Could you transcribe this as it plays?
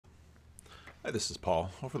Hi, this is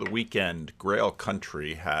Paul. Over the weekend, Grail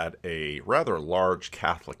Country had a rather large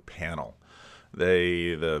Catholic panel.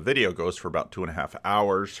 The video goes for about 2.5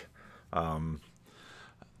 hours. Um,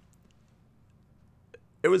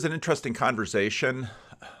 it was an interesting conversation.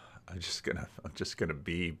 I'm just gonna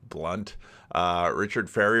be blunt. Richard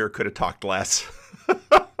Ferrier could have talked less.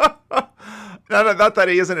 Not that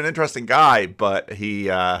he isn't an interesting guy, but he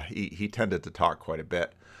tended to talk quite a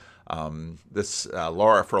bit. This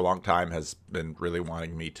Laura, for a long time, has been really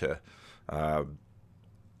wanting me to uh,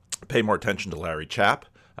 pay more attention to Larry Chapp.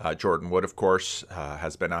 Jordan Wood, of course,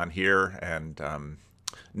 has been on here, and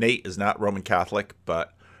Nate is not Roman Catholic,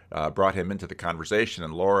 but brought him into the conversation.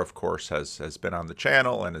 And Laura, of course, has been on the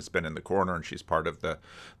channel and has been in the corner, and she's part of the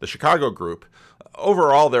Chicago group.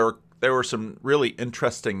 Overall, there were some really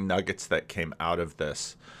interesting nuggets that came out of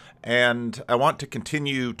this. And I want to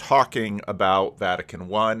continue talking about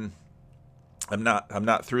Vatican I. I'm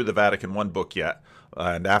not through the Vatican I book yet.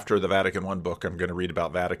 And after the Vatican I book, I'm going to read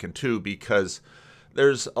about Vatican II, because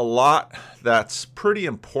there's a lot that's pretty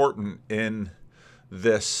important in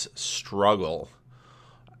this struggle.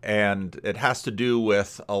 And it has to do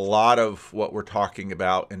with a lot of what we're talking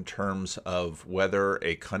about in terms of whether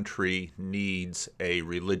a country needs a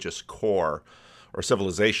religious core, or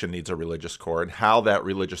civilization needs a religious core, and how that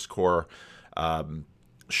religious core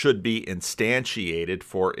should be instantiated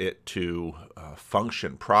for it to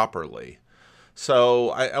function properly.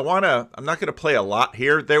 So I'm not going to play a lot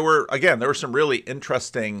here. There were some really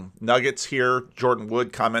interesting nuggets here. Jordan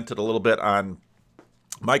Wood commented a little bit on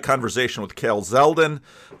my conversation with Cale Zeldin.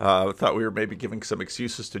 I thought we were maybe giving some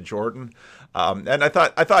excuses to Jordan. And I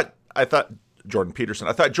thought Jordan Peterson.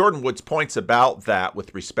 I thought Jordan Wood's points about that,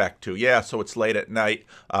 with respect to, so it's late at night.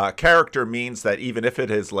 Character means that even if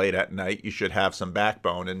it is late at night, you should have some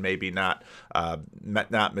backbone and maybe not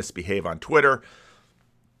misbehave on Twitter.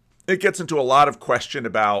 It gets into a lot of question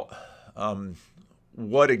about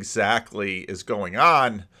what exactly is going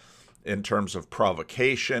on in terms of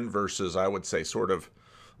provocation versus, I would say, sort of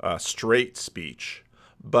straight speech.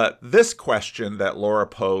 But this question that Laura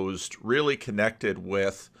posed really connected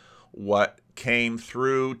with what came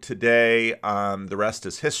through today on The Rest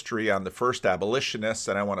is History on the first Abolitionists,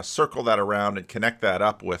 and I want to circle that around and connect that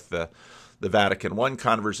up with the Vatican I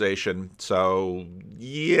conversation. So,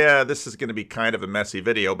 this is going to be kind of a messy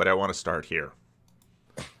video, but I want to start here.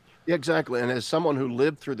 Yeah, exactly. And as someone who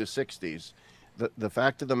lived through the 60s, the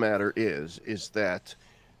fact of the matter is that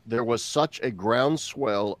there was such a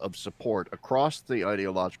groundswell of support across the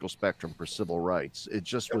ideological spectrum for civil rights. It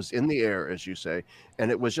just was in the air, as you say, and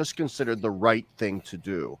it was just considered the right thing to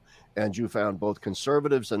do. And you found both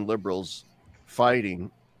conservatives and liberals fighting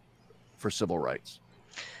for civil rights.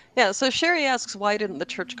 Yeah, so Sherry asks, why didn't the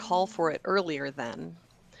church call for it earlier then?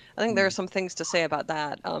 I think there are some things to say about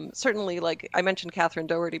that. Certainly, like I mentioned Catherine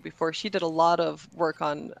Doherty before, she did a lot of work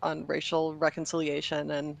on racial reconciliation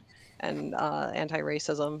and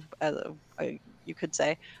anti-racism, you could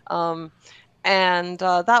say. And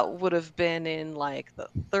that would have been in like the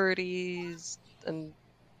 30s and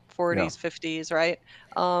 40s, 50s, right?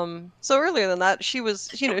 So earlier than that, she was,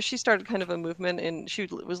 she started kind of a movement, and she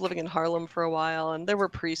was living in Harlem for a while, and there were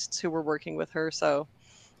priests who were working with her. So,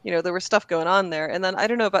 there was stuff going on there. And then I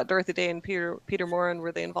don't know about Dorothy Day and Peter Morin.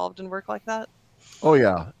 Were they involved in work like that? Oh,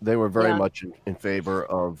 yeah. They were very much in favor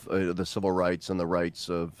of the civil rights and the rights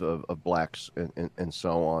of blacks and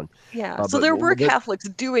so on. Yeah. So there were Catholics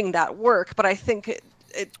doing that work, but I think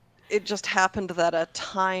it just happened that a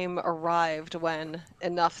time arrived when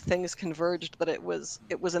enough things converged that it was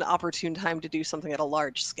an opportune time to do something at a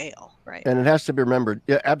large scale, right? And it has to be remembered.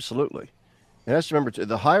 Yeah, absolutely. It has to remember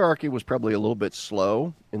the hierarchy was probably a little bit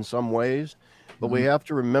slow in some ways, but we have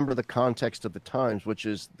to remember the context of the times, which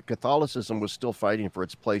is Catholicism was still fighting for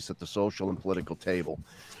its place at the social and political table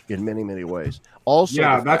in many, many ways. Also,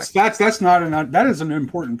 that is an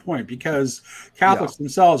important point, because Catholics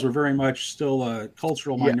themselves were very much still a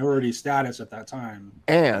cultural minority status at that time,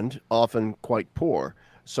 and often quite poor.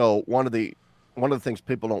 So one of the things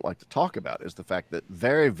people don't like to talk about is the fact that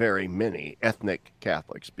very, very many ethnic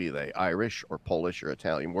Catholics, be they Irish or Polish or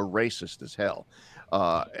Italian, were racist as hell.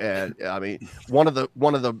 And I mean, one of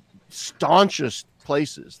the staunchest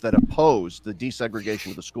places that opposed the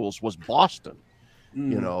desegregation of the schools was Boston,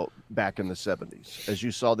 back in the 70s, as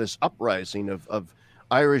you saw this uprising of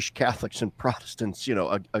Irish Catholics and Protestants,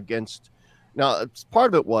 against. Now,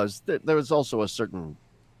 part of it was that there was also a certain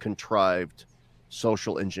contrived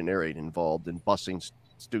social engineering involved in busing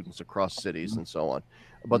students across cities and so on.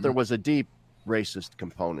 But there was a deep racist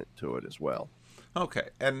component to it as well. Okay.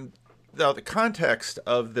 And now the context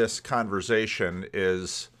of this conversation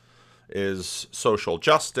is is social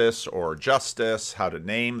justice or justice, how to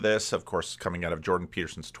name this, of course, coming out of Jordan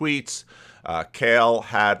Peterson's tweets. Kale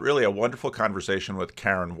had really a wonderful conversation with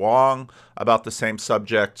Karen Wong about the same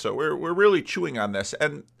subject. So we're really chewing on this.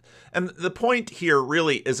 And the point here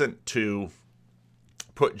really isn't to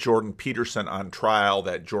put Jordan Peterson on trial,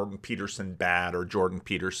 that Jordan Peterson bad or Jordan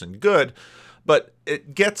Peterson good, but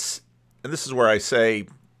it gets, and this is where I say,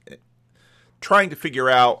 trying to figure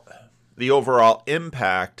out the overall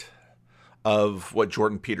impact of what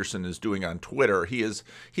Jordan Peterson is doing on Twitter. He is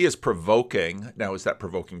provoking. Now, is that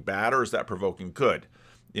provoking bad or is that provoking good?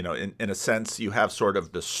 You know, in a sense, you have sort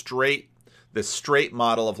of this straight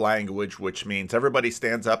model of language, which means everybody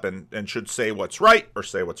stands up and should say what's right or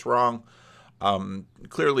say what's wrong.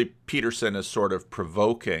 Clearly, Peterson is sort of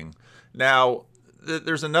provoking. Now,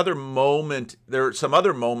 there's another moment. There are some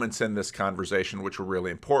other moments in this conversation which were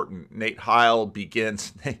really important. Nate Heil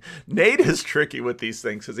begins. Nate is tricky with these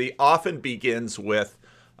things because he often begins with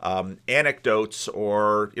anecdotes,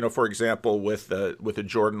 or, you know, for example, with the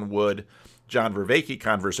Jordan Wood, John Vervaeke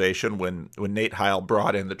conversation, when Nate Heil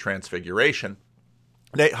brought in the Transfiguration.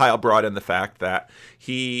 Nate Heil brought in the fact that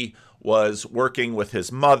he was working with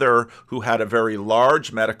his mother, who had a very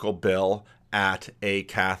large medical bill at a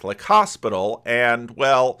Catholic hospital. And,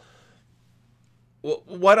 well,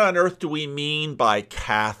 what on earth do we mean by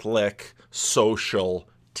Catholic social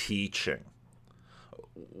teaching?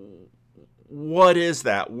 What is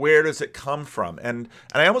that? Where does it come from? And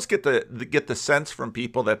I almost get the sense from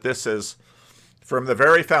people that this is from the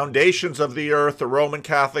very foundations of the earth. The Roman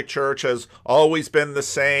Catholic Church has always been the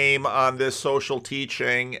same on this social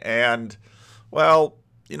teaching. And, well,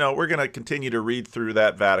 you know, we're going to continue to read through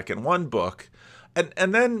that Vatican I book.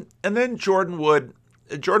 And then Jordan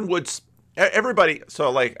Wood's, everybody. So,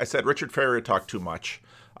 like I said, Richard Ferrier talked too much.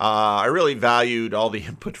 I really valued all the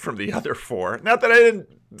input from the other four. Not that I didn't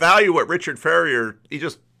value what Richard Ferrier,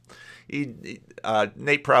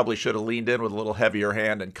 Nate probably should have leaned in with a little heavier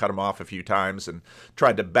hand and cut him off a few times and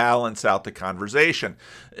tried to balance out the conversation.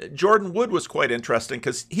 Jordan Wood was quite interesting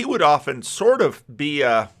because he would often sort of be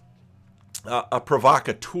a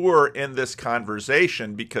provocateur in this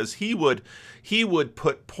conversation, because he would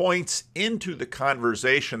put points into the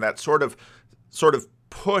conversation that sort of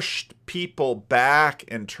pushed people back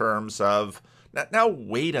in terms of, now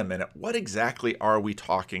wait a minute, what exactly are we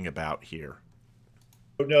talking about here?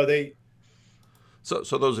 No,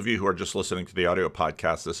 So those of you who are just listening to the audio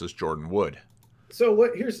podcast, this is Jordan Wood. So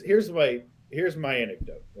what? Here's my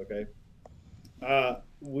anecdote. Okay,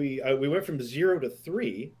 we went from 0 to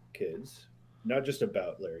 3 kids, not just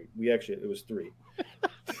about Larry. It was 3.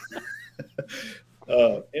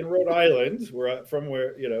 In Rhode Island, where I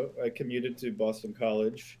commuted to Boston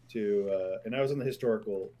College and I was in the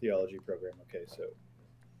historical theology program. Okay, so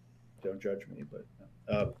don't judge me, but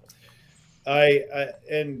I'm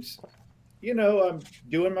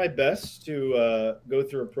doing my best to go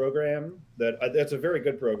through a program that's a very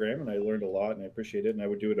good program, and I learned a lot, and I appreciate it, and I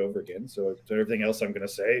would do it over again. So everything else I'm going to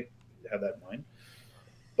say, have that in mind.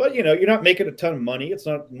 But, you're not making a ton of money. It's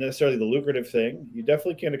not necessarily the lucrative thing. You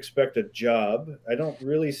definitely can't expect a job. I don't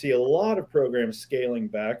really see a lot of programs scaling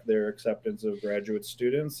back their acceptance of graduate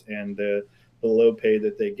students and the low pay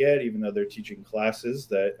that they get, even though they're teaching classes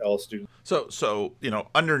that all students. So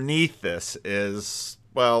underneath this is,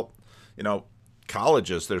 well,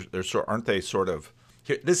 colleges. There's aren't they sort of?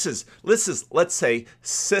 This is let's say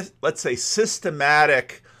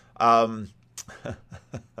systematic.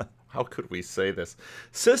 How could we say this?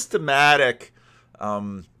 Systematic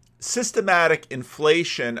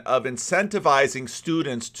inflation of incentivizing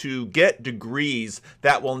students to get degrees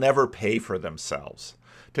that will never pay for themselves.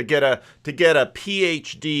 To get a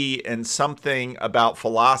PhD in something about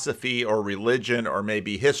philosophy or religion, or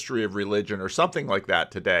maybe history of religion or something like that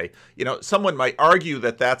today. Someone might argue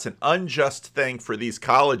that that's an unjust thing for these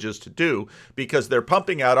colleges to do, because they're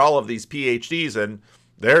pumping out all of these PhDs and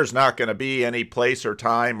there's not going to be any place or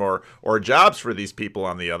time or jobs for these people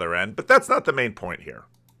on the other end. But that's not the main point here.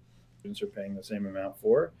 Students are paying the same amount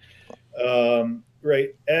for. Right.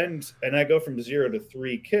 And I go from 0 to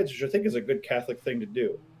 3 kids, which I think is a good Catholic thing to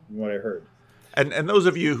do, from what I heard. And those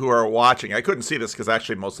of you who are watching, I couldn't see this because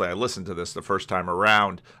actually mostly I listened to this the first time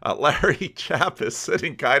around. Larry Chapp is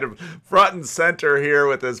sitting kind of front and center here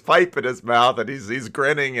with his pipe in his mouth, and he's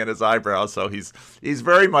grinning in his eyebrows. So he's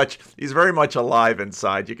very much alive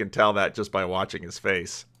inside. You can tell that just by watching his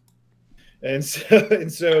face. And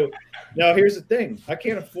so now here's the thing: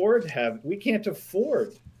 we can't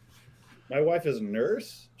afford. My wife is a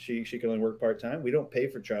nurse. She can only work part-time. We don't pay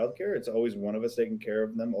for childcare. It's always one of us taking care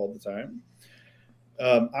of them all the time.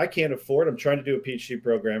 I can't afford. I'm trying to do a PhD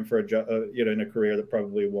program for a in a career that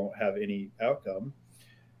probably won't have any outcome,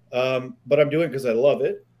 but I'm doing it because I love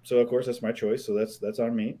it. So of course that's my choice. So that's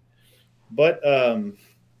on me. But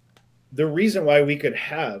the reason why we could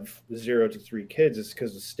have 0 to 3 kids is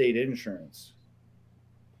because of state insurance.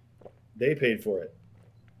 They paid for it,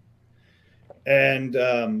 and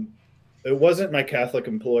it wasn't my Catholic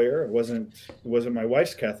employer. It wasn't my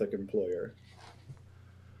wife's Catholic employer.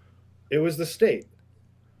 It was the state.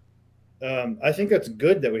 I think that's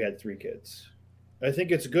good that we had 3 kids. I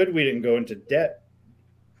think it's good we didn't go into debt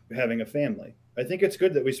having a family. I think it's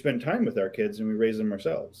good that we spend time with our kids and we raise them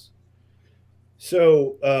ourselves.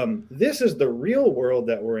 So this is the real world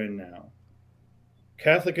that we're in now.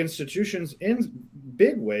 Catholic institutions in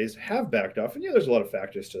big ways have backed off. And yeah, there's a lot of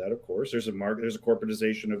factors to that, of course. There's a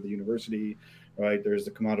corporatization of the university, right? There's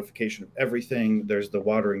the commodification of everything. There's the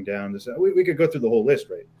watering down. We could go through the whole list,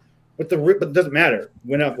 right? But it doesn't matter.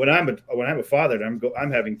 When I'm a father and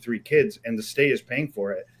I'm having 3 kids and the state is paying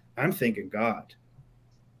for it, I'm thinking God.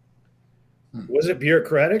 Was it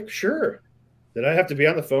bureaucratic? Sure. Did I have to be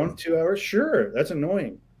on the phone 2 hours? Sure. That's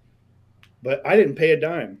annoying. But I didn't pay a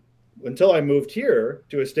dime until I moved here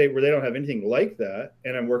to a state where they don't have anything like that.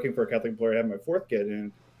 And I'm working for a Catholic employer. I have my 4th kid,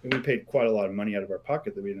 and we paid quite a lot of money out of our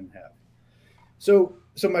pocket that we didn't have. So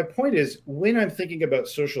my point is, when I'm thinking about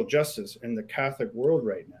social justice in the Catholic world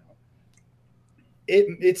right now,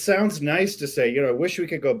 it sounds nice to say, I wish we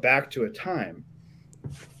could go back to a time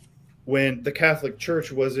when the Catholic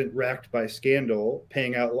Church wasn't racked by scandal,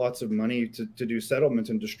 paying out lots of money to do settlements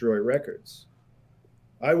and destroy records.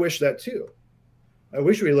 I wish that too. I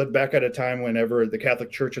wish we looked back at a time whenever the Catholic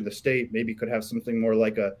Church and the state maybe could have something more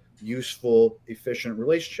like a useful, efficient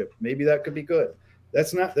relationship. Maybe that could be good.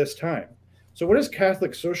 That's not this time. So what does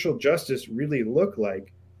Catholic social justice really look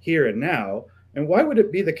like here and now? And why would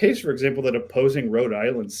it be the case, for example, that opposing Rhode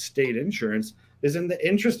Island's state insurance is in the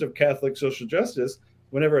interest of Catholic social justice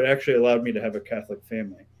whenever it actually allowed me to have a Catholic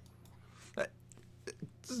family?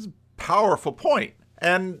 This is a powerful point.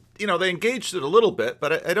 And, they engaged it a little bit,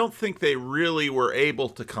 but I don't think they really were able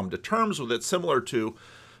to come to terms with it, similar to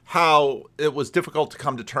how it was difficult to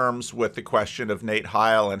come to terms with the question of Nate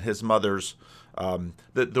Heil and his mother's,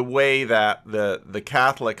 the way that the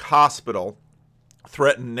Catholic hospital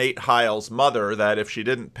threatened Nate Heil's mother that if she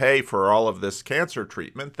didn't pay for all of this cancer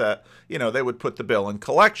treatment, that, they would put the bill in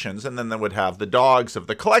collections, and then they would have the dogs of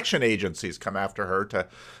the collection agencies come after her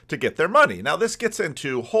to get their money. Now, this gets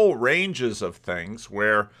into whole ranges of things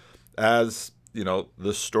where, as,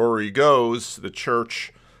 the story goes, the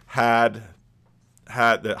church had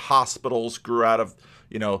the hospitals grew out of,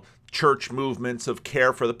 church movements of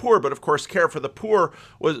care for the poor. But of course, care for the poor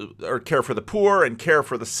and care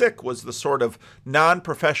for the sick was the sort of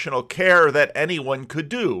non-professional care that anyone could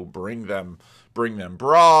do. Bring them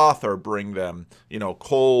broth, or bring them,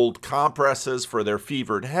 cold compresses for their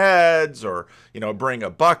fevered heads, or, bring a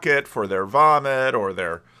bucket for their vomit or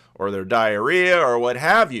their diarrhea or what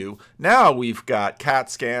have you. Now we've got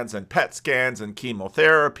CAT scans and PET scans and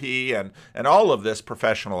chemotherapy and all of this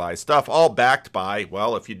professionalized stuff, all backed by,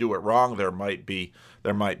 well, if you do it wrong, there might be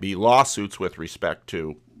lawsuits with respect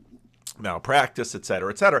to malpractice, et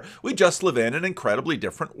cetera, et cetera. We just live in an incredibly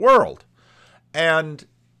different world. And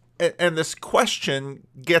this question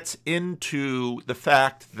gets into the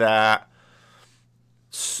fact that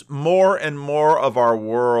more and more of our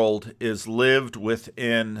world is lived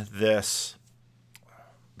within this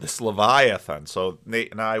Leviathan. So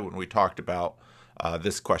Nate and I, when we talked about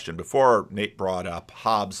this question before, Nate brought up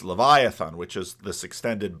Hobbes' Leviathan, which is this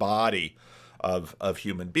extended body of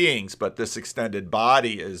human beings. But this extended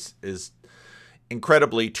body is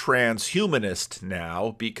incredibly transhumanist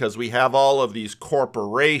now, because we have all of these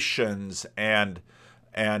corporations and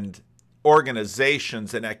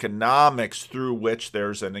organizations and economics through which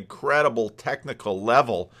there's an incredible technical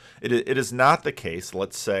level. It is not the case,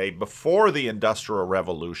 let's say, before the Industrial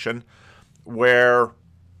Revolution, where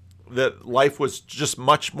the life was just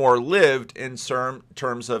much more lived in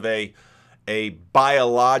terms of a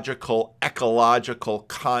biological, ecological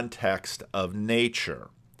context of nature.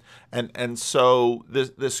 And so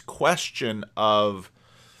this question of,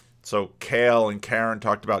 so Cale and Karen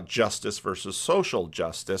talked about justice versus social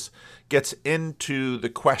justice, gets into the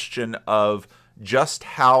question of just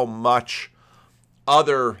how much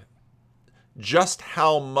of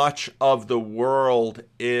the world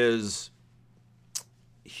is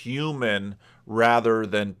human rather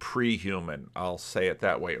than pre-human. I'll say it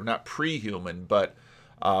that way. Or not pre-human, but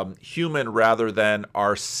human rather than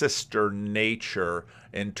our sister nature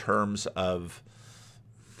in terms of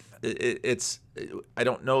I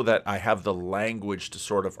don't know that I have the language to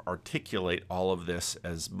sort of articulate all of this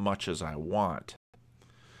as much as I want.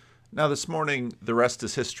 Now, this morning, The Rest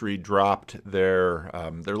is History dropped their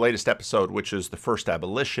latest episode, which is the first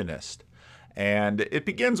Abolitionist, and it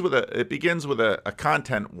begins with a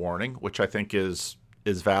content warning, which I think is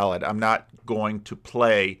valid. I'm not going to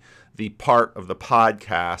play the part of the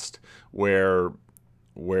podcast where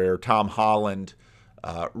Tom Holland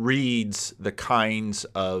reads the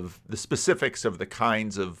specifics of the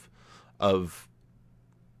kinds of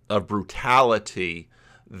brutality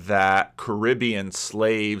that Caribbean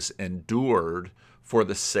slaves endured for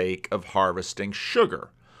the sake of harvesting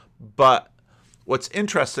sugar. But what's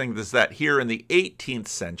interesting is that here in the 18th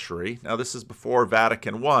century, now this is before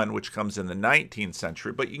Vatican I, which comes in the 19th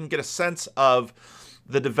century, but you can get a sense of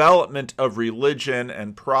the development of religion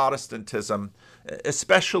and Protestantism,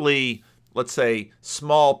 especially, let's say,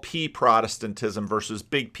 small p Protestantism versus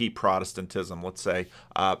big P Protestantism. Let's say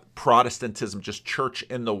Protestantism, just church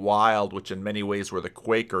in the wild, which in many ways were the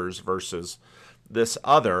Quakers, versus this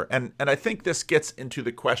other. And I think this gets into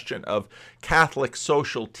the question of Catholic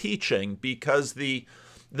social teaching, because the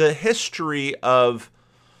history of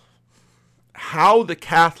how the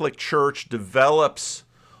Catholic Church develops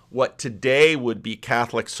what today would be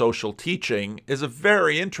Catholic social teaching is a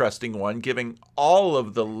very interesting one, giving all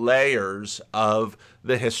of the layers of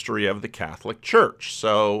the history of the Catholic Church.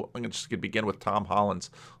 So I'm just going to begin with Tom Holland's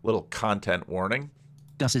little content warning.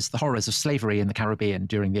 Is the horrors of slavery in the Caribbean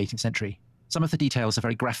during the 18th century. Some of the details are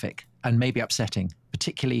very graphic and may be upsetting,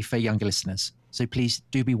 particularly for younger listeners. So please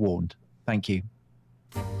do be warned. Thank you.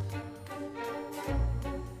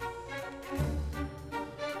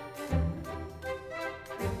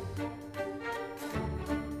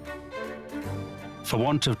 For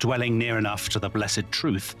want of dwelling near enough to the blessed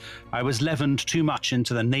truth, I was leavened too much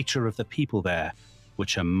into the nature of the people there,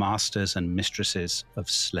 which are masters and mistresses of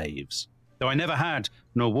slaves. Though I never had,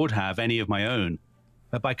 nor would have, any of my own,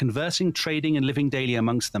 but by conversing, trading, and living daily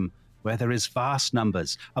amongst them, where there is vast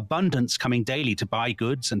numbers, abundance coming daily to buy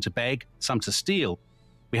goods and to beg, some to steal.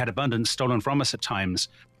 We had abundance stolen from us at times,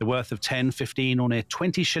 the worth of 10, 15, or near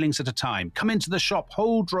 20 shillings at a time. Come into the shop,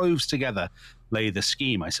 whole droves together. Lay the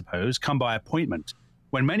scheme, I suppose, come by appointment.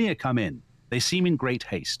 When many are come in, they seem in great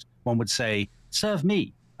haste. One would say, serve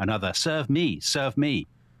me. Another, serve me, serve me.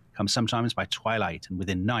 Come sometimes by twilight and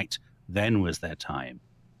within night, then was their time.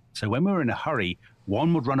 So when we were in a hurry,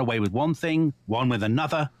 one would run away with one thing, one with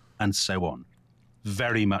another, and so on.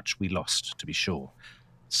 Very much we lost, to be sure.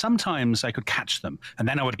 Sometimes I could catch them, and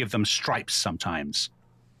then I would give them stripes sometimes.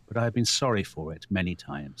 But I have been sorry for it many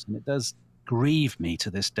times, and it does grieve me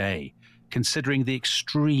to this day, considering the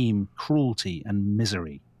extreme cruelty and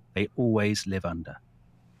misery they always live under.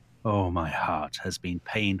 Oh, my heart has been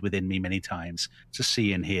pained within me many times to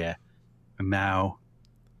see and hear. And now,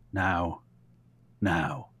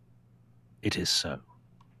 it is so.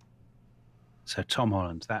 So Tom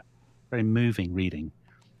Holland, that very moving reading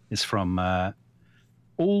is from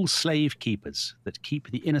All Slave Keepers That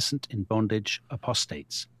Keep the Innocent in Bondage,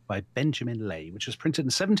 Apostates by Benjamin Lay, which was printed in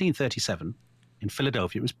 1737 in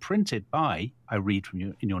Philadelphia. It was printed by, I read from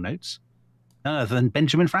you in your notes, none other than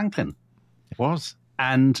Benjamin Franklin. It was.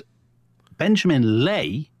 And Benjamin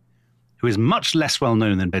Lay, who is much less well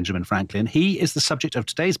known than Benjamin Franklin, he is the subject of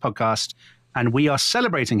today's podcast, and we are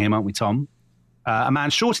celebrating him, aren't we, Tom? A man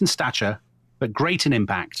short in stature, but great in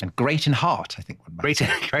impact. And great in heart, I think. Great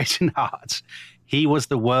in heart. He was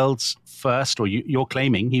the world's first, or you're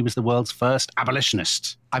claiming he was the world's first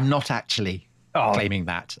abolitionist. I'm not actually claiming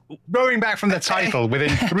that. Rowing back from the title within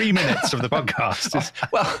 3 minutes of the podcast.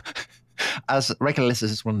 Well, as regular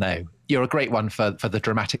listeners will know, you're a great one for the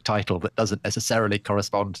dramatic title that doesn't necessarily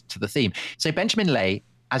correspond to the theme. So Benjamin Lay,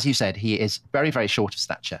 as you said, he is very, very short of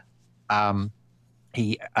stature.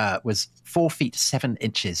 He was 4 feet 7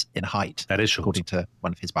 inches in height. That is short. According to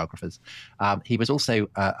one of his biographers. He was also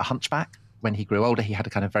a hunchback. When he grew older, he had a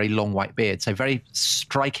kind of very long white beard. So very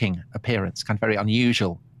striking appearance, kind of very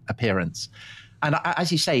unusual appearance. And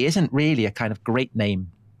as you say, he isn't really a kind of great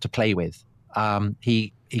name to play with.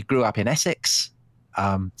 He grew up in Essex.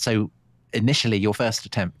 So initially, your first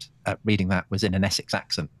attempt at reading that was in an Essex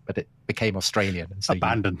accent, but it became Australian. And so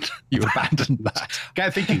abandoned. You abandoned that.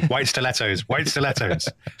 Get thinking, white stilettos,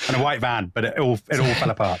 and a white van, but it all fell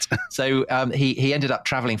apart. So he ended up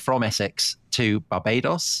traveling from Essex to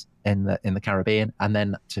Barbados in the Caribbean, and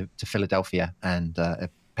then to Philadelphia and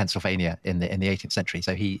Pennsylvania in the 18th century.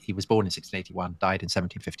 So he was born in 1681, died in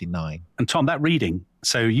 1759. And Tom, that reading,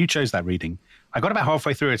 so you chose that reading. I got about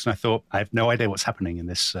halfway through it and I thought, I have no idea what's happening in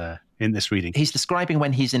this in this reading? He's describing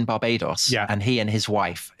when he's in Barbados, Yeah. and he and his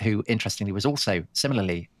wife, who interestingly was also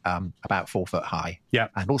similarly about 4 foot high, Yeah.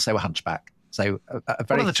 and also a hunchback. So a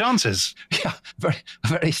very, What are the chances? yeah, very.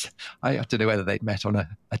 I don't know whether they'd met on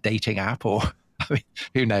a dating app or, I mean,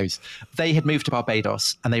 who knows. They had moved to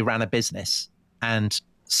Barbados and they ran a business, and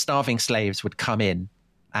starving slaves would come in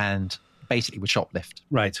and basically would shoplift.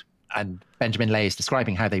 Right. And Benjamin Lay is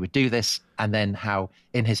describing how they would do this, and then how,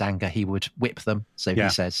 in his anger, he would whip them. So Yeah, he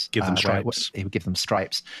says, give them stripes. He would give them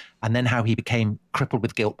stripes, and then how he became crippled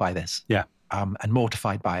with guilt by this, Yeah. and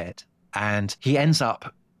mortified by it, and he ends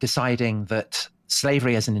up deciding that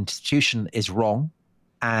slavery as an institution is wrong,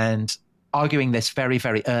 and arguing this very,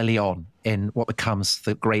 very early on in what becomes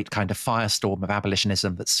the great kind of firestorm of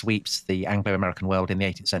abolitionism that sweeps the Anglo-American world in the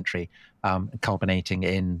 18th century, culminating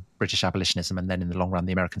in British abolitionism and then in the long run,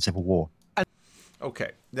 the American Civil War.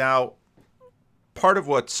 Okay. Now, part of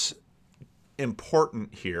what's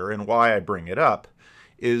important here and why I bring it up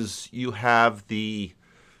is you have the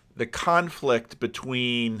conflict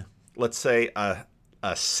between, let's say, a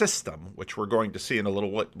system, which we're going to see in a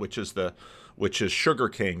little bit, which is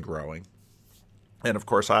sugarcane growing. And of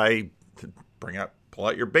course, pull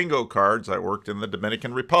out your bingo cards. I worked in the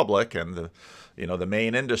Dominican Republic, and the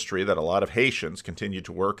main industry that a lot of Haitians continued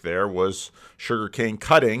to work there was sugarcane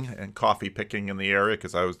cutting and coffee picking in the area,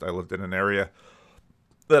 because I lived in an area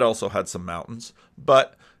that also had some mountains.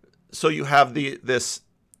 But so you have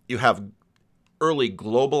you have early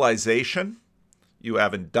globalization, you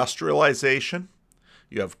have industrialization,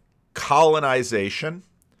 you have colonization,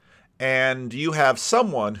 and you have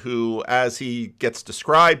someone who, as he gets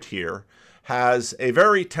described here, has a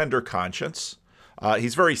very tender conscience.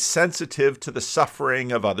 He's very sensitive to the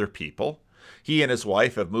suffering of other people. He and his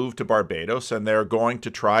wife have moved to Barbados, and they're going to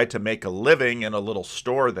try to make a living in a little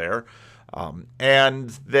store there. So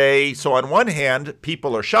on one hand,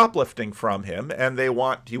 people are shoplifting from him, and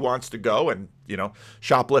he wants to go, and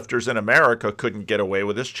shoplifters in America couldn't get away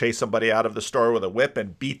with this, chase somebody out of the store with a whip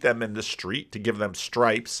and beat them in the street to give them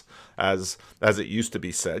stripes, as it used to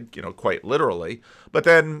be said, quite literally. But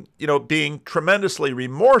then, being tremendously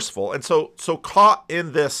remorseful, and so caught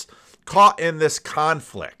in this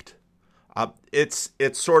conflict. It's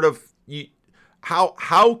sort of,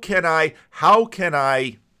 how can I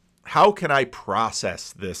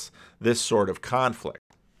process this sort of conflict?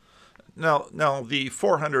 Now, the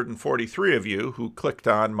 443 of you who clicked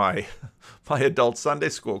on my adult Sunday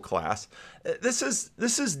school class, this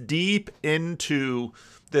is deep into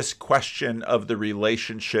this question of the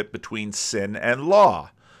relationship between sin and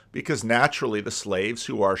law, because naturally the slaves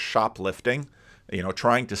who are shoplifting,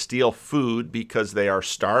 trying to steal food because they are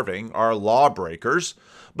starving, are lawbreakers,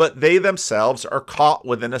 but they themselves are caught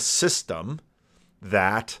within a system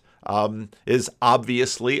that is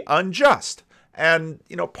obviously unjust. And,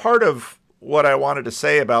 part of what I wanted to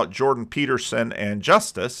say about Jordan Peterson and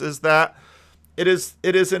justice is that it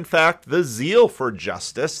is in fact the zeal for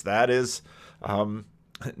justice that is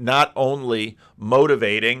not only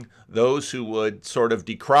motivating those who would sort of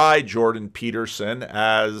decry Jordan Peterson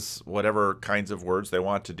as whatever kinds of words they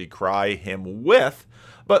want to decry him with,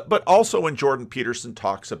 but also when Jordan Peterson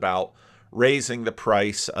talks about raising the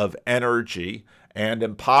price of energy and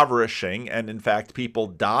impoverishing, and in fact people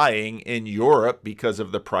dying in Europe because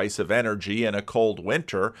of the price of energy in a cold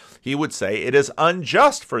winter, he would say it is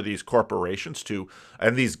unjust for these corporations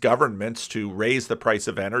and these governments to raise the price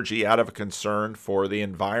of energy out of a concern for the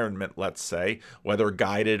environment, let's say, whether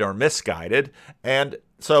guided or misguided. And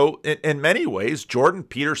so in many ways, Jordan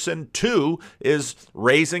Peterson, too, is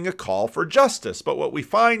raising a call for justice. But what we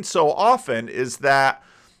find so often is that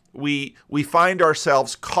we find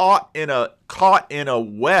ourselves caught in a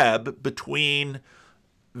web between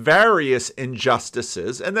various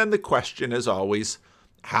injustices, and then the question is always,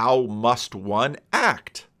 how must one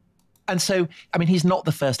act? And so, he's not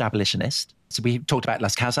the first abolitionist. So we talked about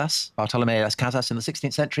Las Casas, Bartolomé Las Casas in the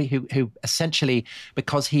 16th century, who essentially,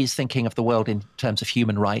 because he's thinking of the world in terms of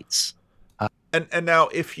human rights. And now,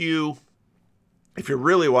 if you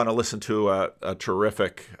really want to listen to a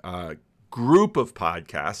terrific group of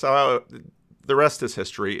podcasts, the rest is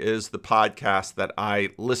history, is the podcast that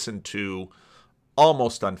I listen to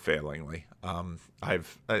almost unfailingly.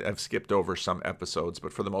 I've skipped over some episodes,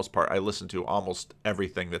 but for the most part, I listen to almost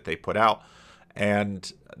everything that they put out.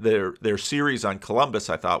 And their series on Columbus,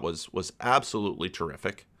 I thought was absolutely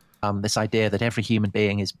terrific. This idea that every human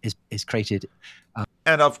being is created.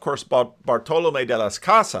 And of course, Bartolomé de las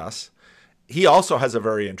Casas, he also has a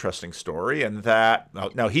very interesting story, and that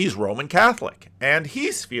now he's Roman Catholic, and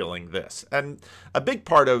he's feeling this. And a big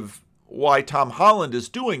part of why Tom Holland is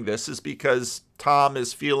doing this is because Tom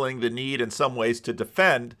is feeling the need in some ways to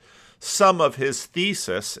defend some of his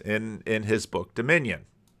thesis in his book Dominion.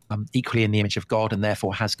 Equally in the image of God, and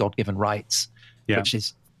therefore has God-given rights, which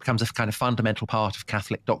becomes a kind of fundamental part of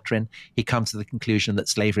Catholic doctrine. He comes to the conclusion that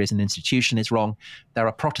slavery as an institution is wrong. There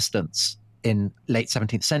are Protestants in late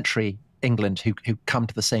 17th century England who come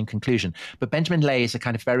to the same conclusion. But Benjamin Lay is a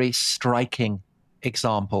kind of very striking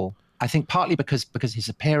example, I think partly because his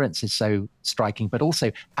appearance is so striking, but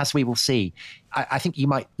also, as we will see, I think you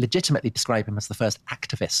might legitimately describe him as the first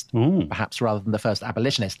activist, perhaps rather than the first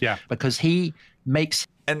abolitionist, because he makes...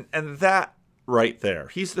 And that right there,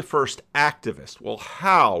 he's the first activist. Well,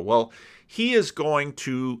 how? Well, he is going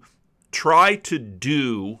to try to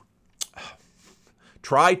do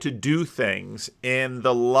things in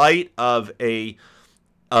the light of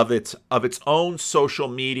its own social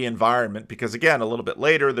media environment, because again, a little bit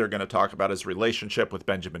later, they're going to talk about his relationship with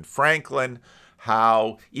Benjamin Franklin,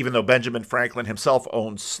 how even though Benjamin Franklin himself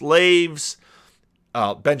owned slaves,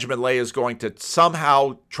 Benjamin Lay is going to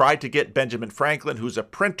somehow try to get Benjamin Franklin, who's a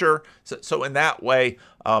printer. So in that way,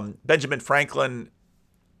 Benjamin Franklin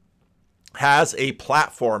has a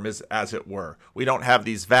platform, as it were. We don't have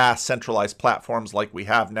these vast centralized platforms like we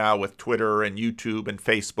have now with Twitter and YouTube and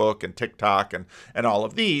Facebook and TikTok and all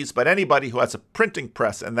of these. But anybody who has a printing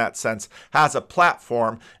press in that sense has a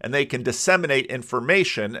platform, and they can disseminate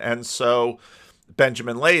information. And so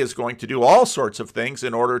Benjamin Lay is going to do all sorts of things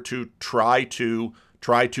in order to try to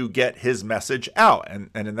get his message out. And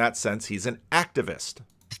in that sense, he's an activist.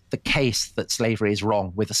 The case that slavery is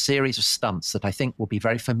wrong with a series of stunts that I think will be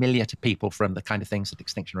very familiar to people from the kind of things that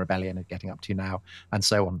Extinction Rebellion are getting up to now, and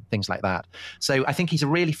so on, things like that. So I think he's a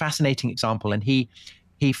really fascinating example, and he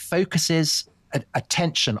focuses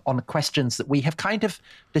attention on questions that we have kind of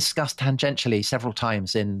discussed tangentially several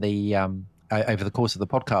times in the over the course of the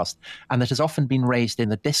podcast, and that has often been raised in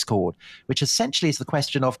the Discord, which essentially is the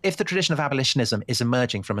question of, if the tradition of abolitionism is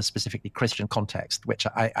emerging from a specifically Christian context, which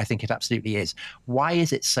I think it absolutely is, why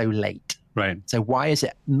is it so late? Right. So why is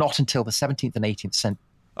it not until the 17th and 18th century?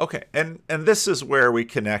 Okay, and this is where we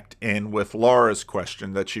connect in with Laura's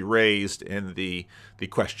question that she raised in the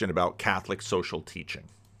question about Catholic social teaching.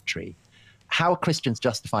 How are Christians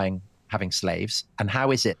justifying having slaves, and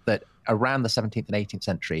how is it that around the 17th and 18th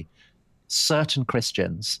century, certain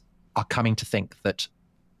Christians are coming to think that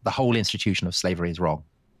the whole institution of slavery is wrong?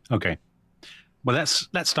 Okay. Well,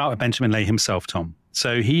 let's start with Benjamin Lay himself, Tom.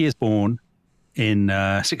 So he is born in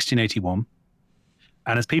 1681.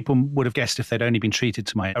 And as people would have guessed if they'd only been treated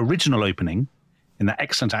to my original opening in that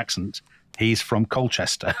excellent accent, he's from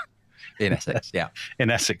Colchester. In Essex, yeah. In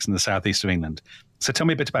Essex, in the southeast of England. So tell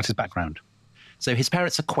me a bit about his background. So his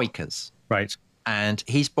parents are Quakers. Right. And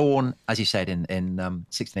he's born, as you said, in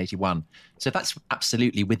 1681. So that's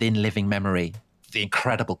absolutely within living memory, the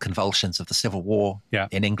incredible convulsions of the Civil War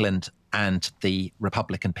in England and the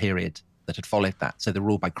Republican period that had followed that. So the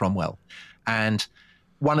rule by Cromwell. And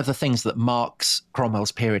one of the things that marks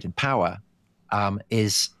Cromwell's period in power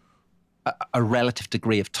is a relative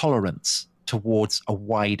degree of tolerance towards a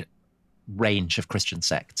wide range of Christian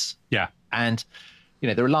sects. Yeah. And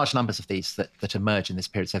there are large numbers of these that emerge in this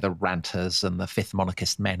period. So the Ranters and the Fifth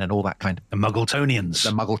Monarchist men and all that kind of... The Muggletonians. The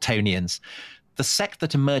Muggletonians. The sect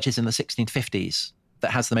that emerges in the 1650s that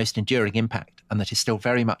has the most enduring impact and that is still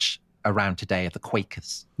very much around today are the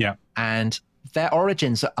Quakers. Yeah. And their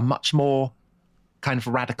origins are much more kind of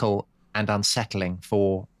radical and unsettling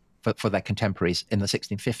for their contemporaries in the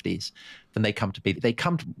 1650s than they come to be. They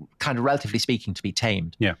come to, kind of relatively speaking, to be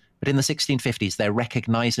tamed. Yeah. But in the 1650s, they're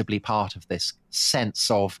recognizably part of this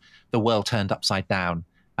sense of the world turned upside down.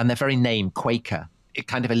 And their very name, Quaker, it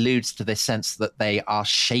kind of alludes to this sense that they are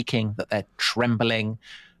shaking, that they're trembling,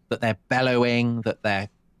 that they're bellowing, that they're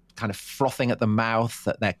kind of frothing at the mouth,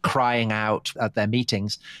 that they're crying out at their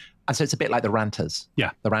meetings. And so it's a bit like the Ranters.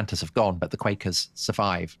 Yeah. The Ranters have gone, but the Quakers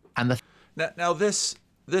survive. And Now this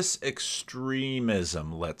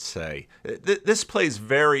extremism, let's say, this plays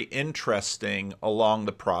very interesting along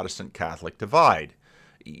the Protestant-Catholic divide.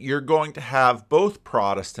 You're going to have both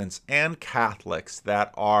Protestants and Catholics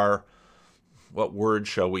that are, what word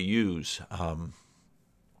shall we use?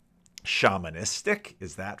 Shamanistic?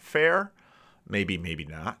 Is that fair? Maybe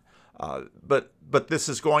not. But this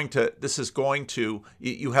is going to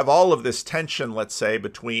you have all of this tension, let's say,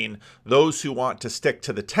 between those who want to stick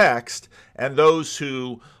to the text and those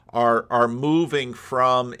who are moving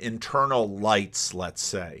from internal lights, let's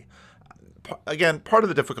say. Again, part of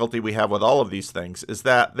the difficulty we have with all of these things is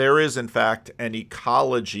that there is, in fact, an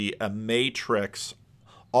ecology, a matrix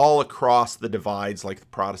all across the divides, like the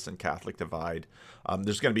Protestant-Catholic divide.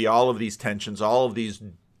 There's going to be all of these tensions, all of these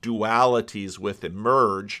dualities with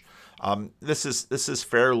emerge. This is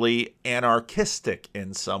fairly anarchistic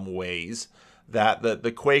in some ways, that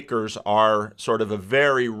the Quakers are sort of a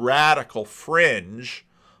very radical fringe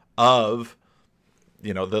of,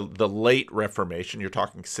 you know, the late Reformation. You're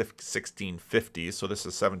talking 1650s, so this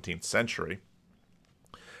is 17th century.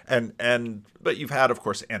 But you've had, of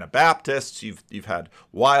course, Anabaptists. You've had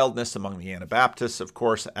wildness among the Anabaptists, of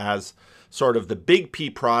course, as sort of the big P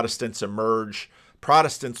Protestants emerge.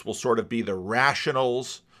 Protestants will sort of be the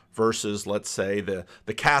rationals versus, let's say, the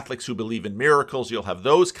Catholics who believe in miracles. You'll have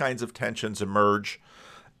those kinds of tensions emerge.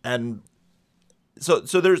 And so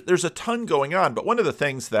there's a ton going on. But one of the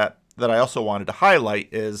things that I also wanted to highlight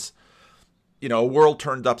is, you know, a world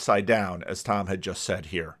turned upside down, as Tom had just said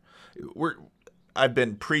here. I've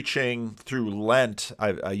been preaching through Lent.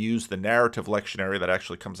 I use the narrative lectionary that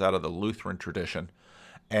actually comes out of the Lutheran tradition.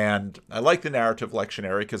 And I like the narrative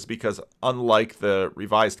lectionary because unlike the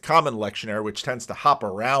Revised Common Lectionary, which tends to hop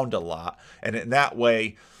around a lot, and in that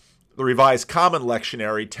way, the Revised Common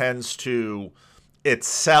Lectionary tends to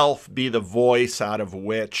itself be the voice out of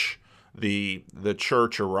which the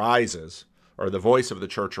church arises, or the voice of the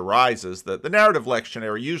church arises. The narrative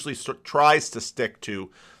lectionary usually tries to stick to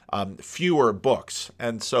fewer books.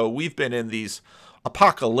 And so we've been in these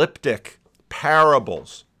apocalyptic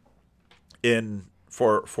parables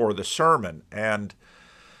for the sermon. And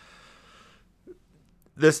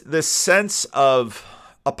this sense of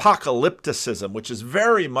apocalypticism, which is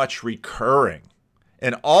very much recurring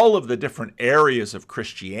in all of the different areas of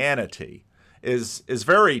Christianity, is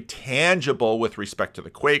very tangible with respect to the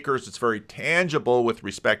Quakers. It's very tangible with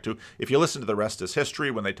respect to, if you listen to The Rest is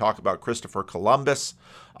History, when they talk about Christopher Columbus.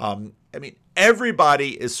 I mean,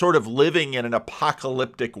 everybody is sort of living in an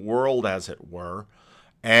apocalyptic world, as it were,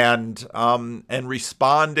 and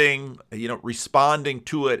responding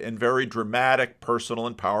to it in very dramatic, personal,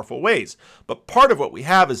 and powerful ways. But part of what we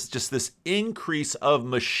have is just this increase of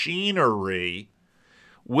machinery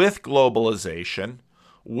with globalization,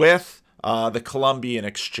 with the Columbian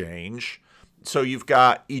Exchange. So you've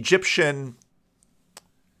got Egyptian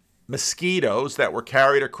mosquitoes that were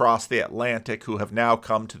carried across the Atlantic who have now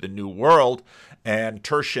come to the New World, and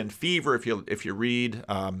tertian fever. If you read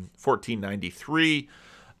 1493,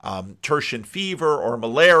 tertian fever or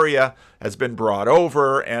malaria has been brought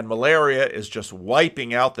over, and malaria is just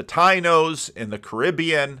wiping out the Tainos in the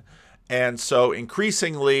Caribbean. And so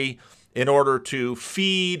increasingly, in order to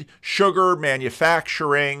feed sugar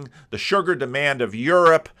manufacturing, the sugar demand of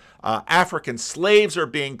Europe, African slaves are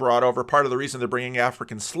being brought over. Part of the reason they're bringing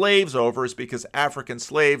African slaves over is because African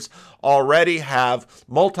slaves already have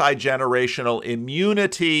multi-generational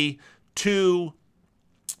immunity to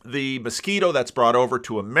the mosquito that's brought over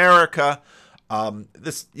to America.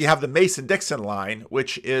 You have the Mason-Dixon line,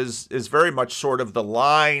 which is very much sort of the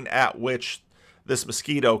line at which this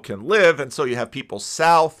mosquito can live. And so you have people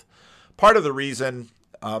south. Part of the reason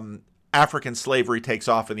African slavery takes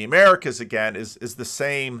off in the Americas again is the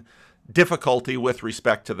same difficulty with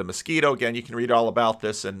respect to the mosquito. Again, you can read all about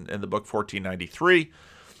this in the book 1493.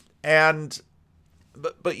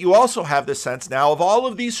 But you also have this sense now of all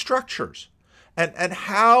of these structures. And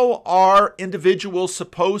how are individuals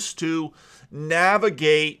supposed to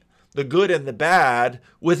navigate the good and the bad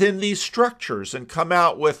within these structures and come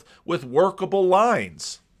out with workable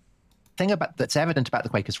lines? Thing that's evident about the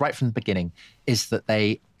Quakers right from the beginning is that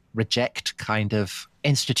they reject kind of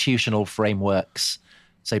institutional frameworks.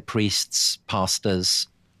 So priests, pastors,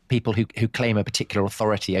 people who claim a particular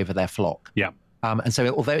authority over their flock. Yeah. And so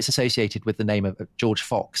although it's associated with the name of George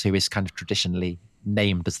Fox, who is kind of traditionally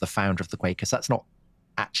named as the founder of the Quakers, that's not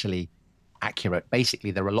actually accurate.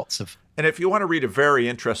 Basically, there are lots of... And if you want to read a very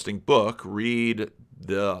interesting book, read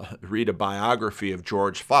a biography of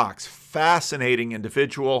George Fox. Fascinating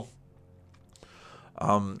individual.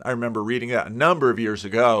 I remember reading that a number of years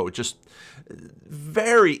ago. Just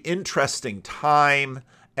very interesting time.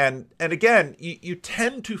 And again, you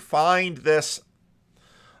tend to find this,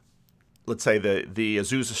 let's say the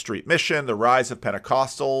Azusa Street Mission, the rise of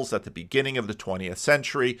Pentecostals at the beginning of the 20th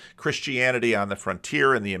century, Christianity on the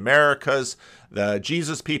frontier in the Americas, the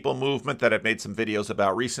Jesus People movement that I've made some videos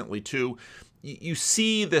about recently too. You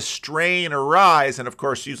see this strain arise, and of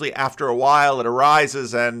course, usually after a while it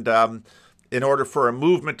arises, and in order for a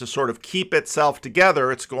movement to sort of keep itself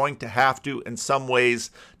together, it's going to have to, in some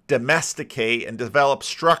ways, domesticate and develop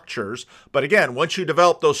structures. But again, once you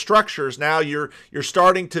develop those structures, now you're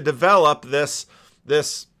starting to develop this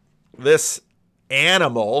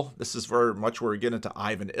animal. This is very much where we get into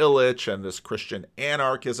Ivan Illich and this Christian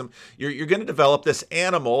anarchism. You're going to develop this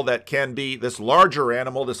animal that can be this larger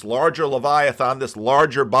animal, this larger Leviathan, this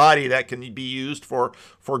larger body that can be used for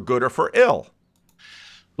good or for ill.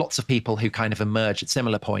 lots of people who kind of emerge at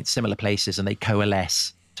similar points, similar places, and they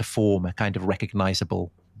coalesce to form a kind of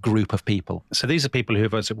recognizable group of people. So these are people who,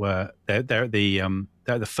 as it were, they're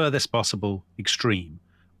the furthest possible extreme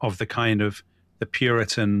of the kind of the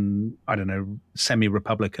Puritan, I don't know,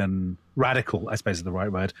 semi-Republican, radical, I suppose is the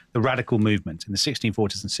right word, the radical movement in the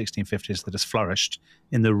 1640s and 1650s that has flourished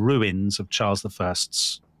in the ruins of Charles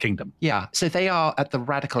I's kingdom. Yeah, so they are at the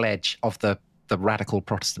radical edge of the radical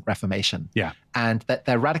Protestant Reformation. Yeah. And that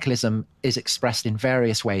their radicalism is expressed in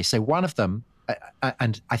various ways. So one of them,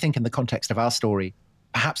 and I think in the context of our story,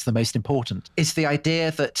 perhaps the most important, is the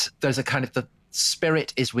idea that there's a kind of the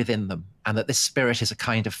spirit is within them, and that this spirit is a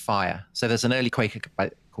kind of fire. So there's an early Quaker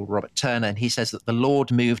called Robert Turner, and he says that the Lord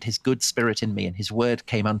moved his good spirit in me, and his word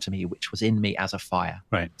came unto me, which was in me as a fire.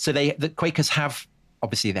 Right. So the Quakers have,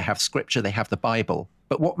 obviously they have scripture, they have the Bible,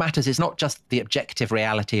 but what matters is not just the objective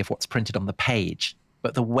reality of what's printed on the page,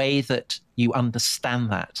 but the way that you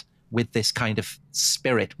understand that with this kind of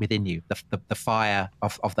spirit within you, the fire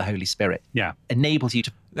of the Holy Spirit. Yeah. Enables you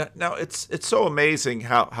to... Now it's so amazing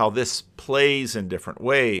how this plays in different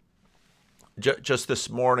ways. Just this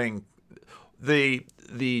morning, the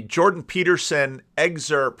Jordan Peterson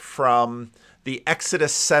excerpt from the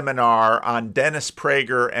Exodus seminar on Dennis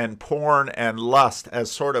Prager and porn and lust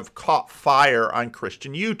has sort of caught fire on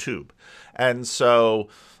Christian YouTube. And so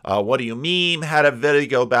What Do You Meme had a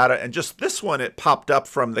video about it. And just this one, it popped up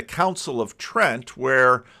from the Council of Trent,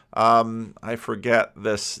 where I forget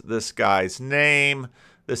this guy's name.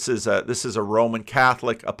 This is a Roman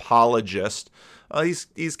Catholic apologist.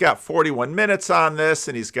 He's got 41 minutes on this,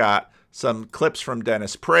 and he's got some clips from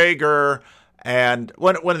Dennis Prager. And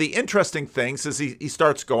one of the interesting things is he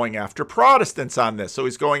starts going after Protestants on this. So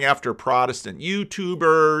he's going after Protestant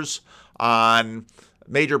YouTubers, on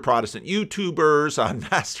major Protestant YouTubers, on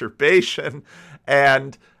masturbation,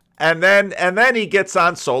 and then he gets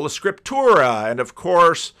on sola scriptura. And of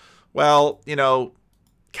course, well, you know,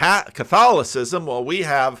 Catholicism,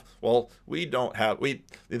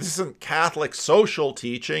 this isn't Catholic social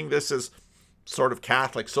teaching. This is sort of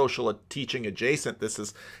Catholic social teaching adjacent. This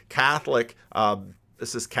is Catholic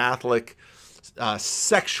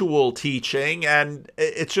sexual teaching. And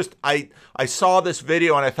it's just, I saw this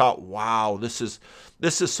video and I thought, wow, this is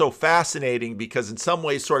so fascinating, because in some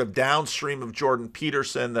ways, sort of downstream of Jordan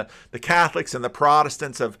Peterson, the Catholics and the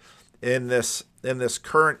Protestants have, in this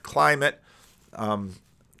current climate,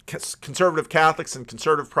 conservative Catholics and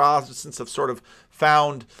conservative Protestants have sort of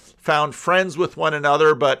found friends with one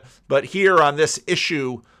another, but here on this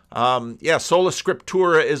issue, sola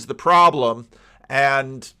scriptura is the problem.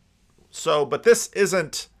 And so, but this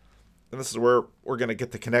isn't, and this is where we're going to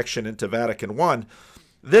get the connection into Vatican I.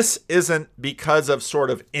 This isn't because of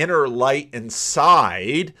sort of inner light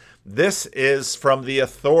inside. This is from the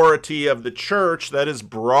authority of the church that is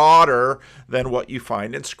broader than what you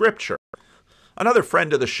find in Scripture. Another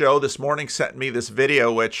friend of the show this morning sent me this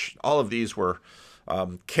video, which all of these were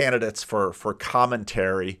candidates for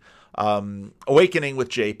commentary. Awakening with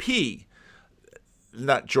JP.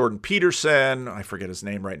 Not Jordan Peterson, I forget his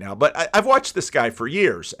name right now, but I've watched this guy for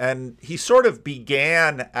years, and he sort of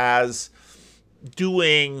began as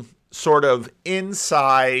doing sort of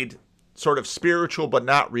inside, sort of spiritual but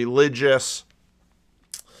not religious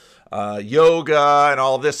yoga and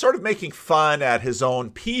all of this, sort of making fun at his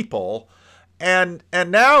own people. And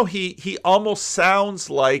now he almost sounds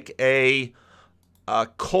like a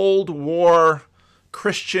Cold War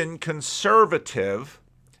Christian conservative.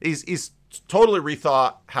 He's totally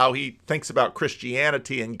rethought how he thinks about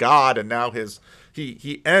Christianity and God, and now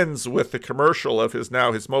he ends with the commercial of his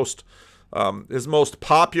most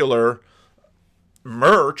popular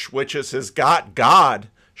merch, which is his Got God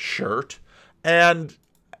shirt. And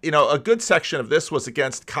you know, a good section of this was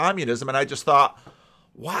against communism, and I just thought,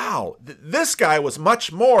 wow, this guy was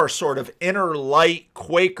much more sort of inner light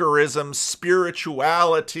Quakerism,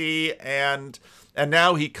 spirituality, and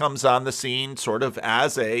now he comes on the scene sort of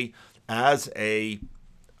as a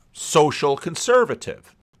social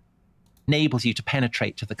conservative. Enables you to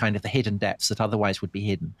penetrate to the kind of the hidden depths that otherwise would be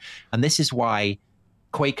hidden. And this is why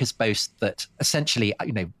Quakers boast that essentially,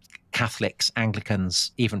 you know, Catholics,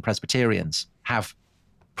 Anglicans, even Presbyterians have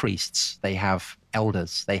priests, they have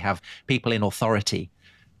elders, they have people in authority.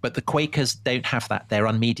 But the Quakers don't have that. They're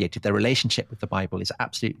unmediated. Their relationship with the Bible is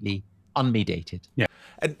absolutely unmediated. Yeah.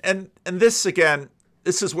 And this, again,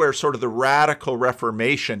 this is where sort of the radical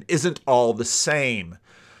Reformation isn't all the same.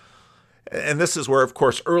 And this is where, of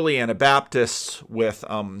course, early Anabaptists with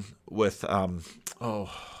what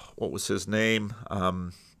was his name?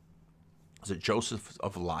 was it Joseph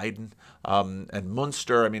of Leiden, and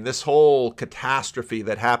Munster. I mean, this whole catastrophe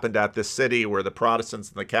that happened at this city where the Protestants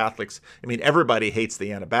and the Catholics, I mean, everybody hates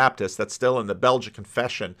the Anabaptists. That's still in the Belgian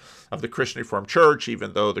Confession of the Christian Reformed Church,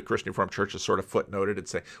 even though the Christian Reformed Church is sort of footnoted and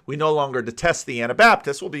say, we no longer detest the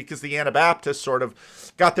Anabaptists. Well, because the Anabaptists sort of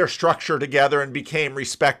got their structure together and became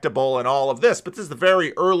respectable and all of this. But this is the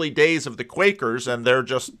very early days of the Quakers, and they're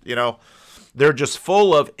just, you know, they're just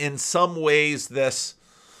full of, in some ways, this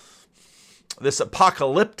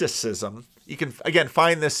apocalypticism. You can, again,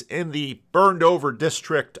 find this in the burned over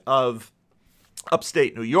district of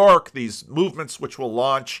upstate New York, these movements which will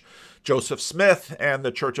launch Joseph Smith and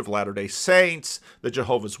the Church of Latter-day Saints, the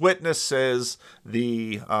Jehovah's Witnesses,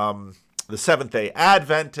 the Seventh-day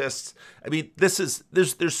Adventists. I mean,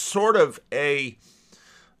 there's sort of a,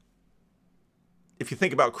 if you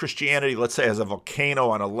think about Christianity, let's say as a volcano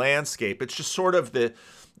on a landscape, it's just sort of the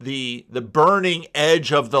burning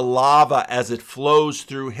edge of the lava as it flows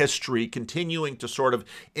through history, continuing to sort of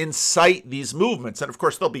incite these movements. And of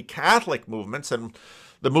course, there'll be Catholic movements, and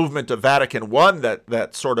the movement of Vatican I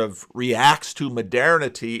that sort of reacts to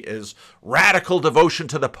modernity is radical devotion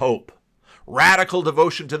to the Pope, radical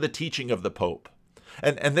devotion to the teaching of the Pope.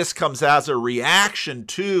 And this comes as a reaction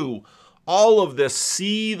to all of this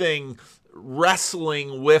seething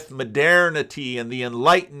wrestling with modernity and the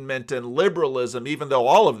Enlightenment and liberalism, even though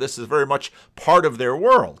all of this is very much part of their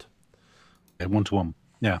world. One-to-one.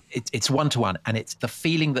 Yeah. It's one-to-one, and it's the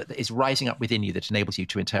feeling that is rising up within you that enables you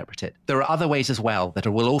to interpret it. There are other ways as well that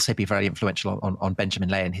will also be very influential on Benjamin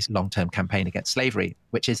Lay and his long-term campaign against slavery,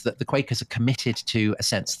 which is that the Quakers are committed to a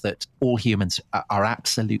sense that all humans are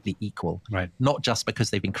absolutely equal, right? Not just because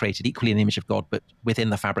they've been created equally in the image of God, but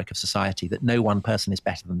within the fabric of society, that no one person is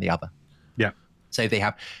better than the other. Yeah. So they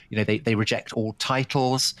have, you know, they reject all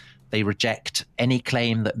titles. They reject any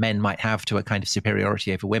claim that men might have to a kind of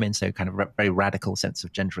superiority over women. So kind of very radical sense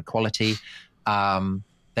of gender equality.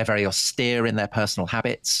 They're very austere in their personal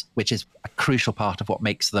habits, which is a crucial part of what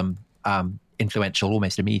makes them influential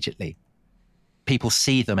almost immediately. People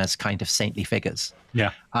see them as kind of saintly figures.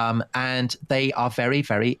 Yeah. And they are very,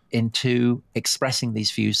 very into expressing these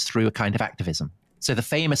views through a kind of activism. So the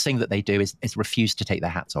famous thing that they do is refuse to take their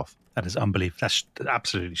hats off. That is unbelievable. That's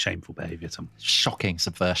absolutely shameful behaviour, Tom. Shocking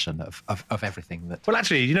subversion of everything. That. Well,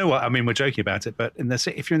 actually, you know what? I mean, we're joking about it, but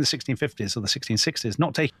if you're in the 1650s or the 1660s,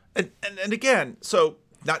 not taking... And again, so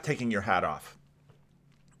not taking your hat off.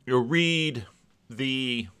 You read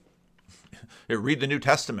the New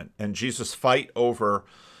Testament and Jesus' fight over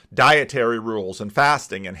dietary rules and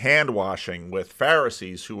fasting and hand washing with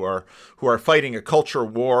Pharisees who are fighting a culture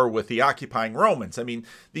war with the occupying Romans. I mean,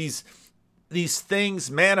 these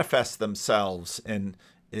things manifest themselves in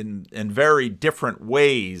very different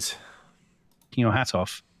ways. Taking your hat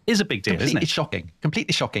off is a big deal, isn't it? It's shocking,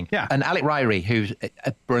 completely shocking. Yeah. And Alec Ryrie, who's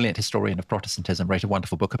a brilliant historian of Protestantism, wrote a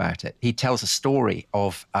wonderful book about it. He tells a story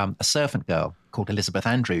of a servant girl called Elizabeth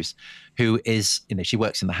Andrews, who is, you know, she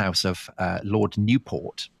works in the house of Lord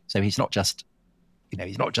Newport. So he's not just, you know,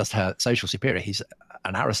 he's not just her social superior, he's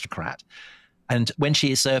an aristocrat. And when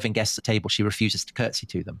she is serving guests at table, she refuses to curtsy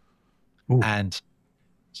to them. Ooh. And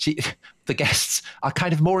the guests are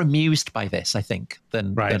kind of more amused by this, I think,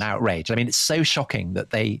 than outraged. I mean, it's so shocking that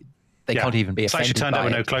they can't even be offended. It's like she turned out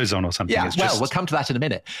with no clothes on or something. Yeah, it's well, just... we'll come to that in a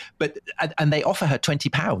minute. But and they offer her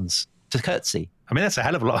 £20 to curtsy. I mean, that's a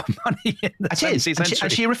hell of a lot of money in the 17th century.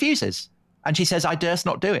 And she refuses. And she says, I durst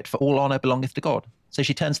not do it, for all honour belongeth to God. So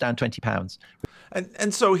she turns down £20.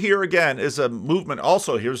 And so here again is a movement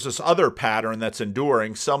also. Here's this other pattern that's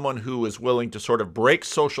enduring, someone who is willing to sort of break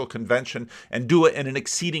social convention and do it in an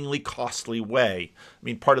exceedingly costly way. I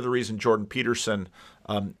mean, part of the reason Jordan Peterson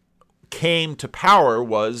came to power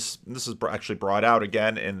was, and this is actually brought out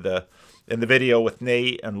again in the video with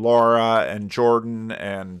Nate and Laura and Jordan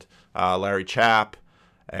and Larry Chapp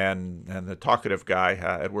and the talkative guy,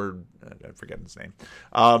 Edward, I forget his name.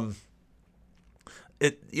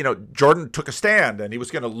 Jordan took a stand, and he was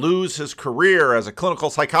going to lose his career as a clinical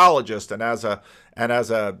psychologist and as a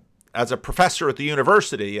professor at the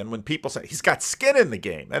university. And when people say he's got skin in the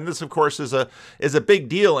game, and this, of course, is a big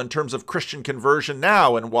deal in terms of Christian conversion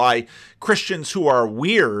now, and why Christians who are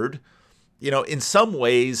weird, you know, in some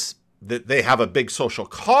ways that they have a big social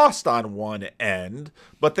cost on one end,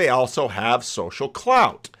 but they also have social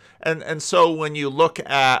clout. And so when you look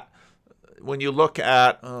at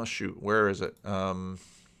oh shoot, where is it? Must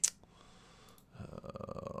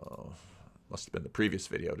have been the previous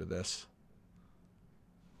video to this.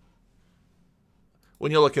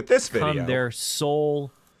 When you look at this video, their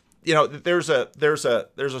soul, you know, there's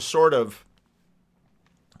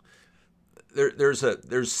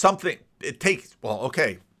something. It takes, well,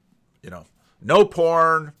 okay, no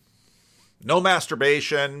porn, no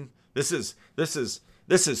masturbation. This is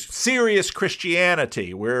serious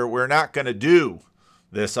Christianity. We're not going to do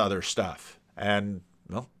this other stuff. And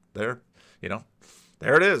well, there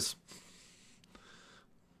it is.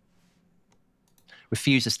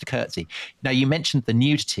 Refuses to curtsy. Now, you mentioned the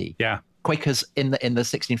nudity. Yeah. Quakers in the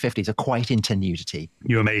 1650s are quite into nudity.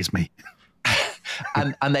 You amaze me.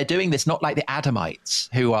 and they're doing this not like the Adamites,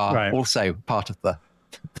 who are also part of the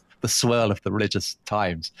swirl of the religious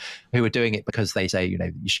times, who are doing it because they say, you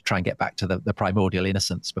should try and get back to the primordial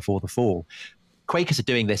innocence before the fall. Quakers are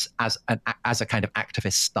doing this as a kind of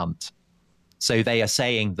activist stunt. So they are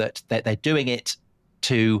saying that they're doing it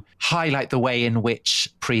to highlight the way in which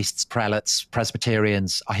priests, prelates,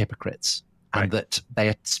 Presbyterians are hypocrites, and that they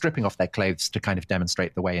are stripping off their clothes to kind of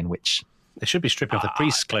demonstrate the way in which they should be stripping off the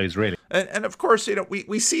priest's clothes, really. And of course,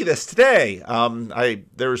 we see this today.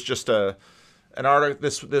 There was just an article.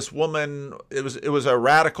 This woman, it was a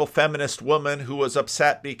radical feminist woman who was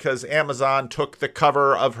upset because Amazon took the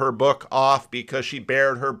cover of her book off because she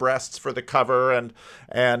bared her breasts for the cover,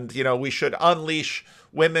 and we should unleash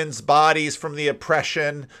women's bodies from the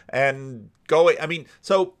oppression and go. I mean,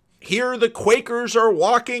 so here the Quakers are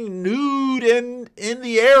walking nude in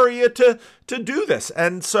the area to do this.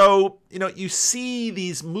 And so, you see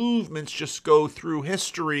these movements just go through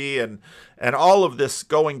history and all of this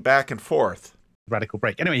going back and forth. Radical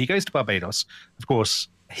break. Anyway, he goes to Barbados. Of course,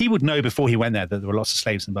 he would know before he went there that there were lots of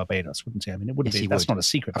slaves in Barbados, wouldn't he? I mean, it wouldn't be. That's not a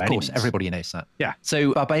secret. Of course, everybody knows that. Yeah.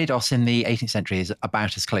 So Barbados in the 18th century is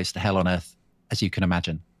about as close to hell on earth as you can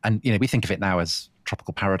imagine. And, we think of it now as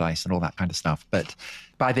tropical paradise and all that kind of stuff. But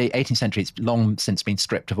by the 18th century, it's long since been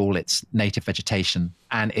stripped of all its native vegetation,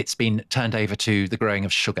 and it's been turned over to the growing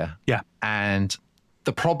of sugar. Yeah. And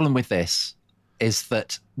the problem with this is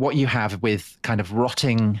that what you have with kind of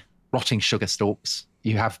rotting sugar stalks,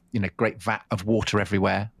 you have, great vat of water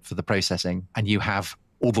everywhere for the processing, and you have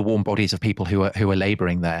all the warm bodies of people who are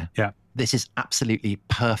laboring there. Yeah. This is absolutely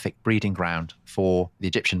perfect breeding ground for the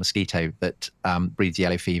Egyptian mosquito that breeds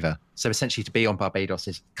yellow fever. So essentially to be on Barbados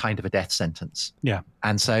is kind of a death sentence. Yeah.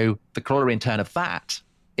 And so the corollary in turn of that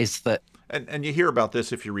is that... And you hear about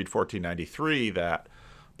this if you read 1493, that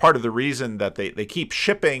part of the reason that they keep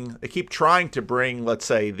trying to bring, let's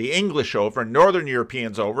say, the English over and Northern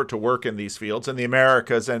Europeans over to work in these fields in the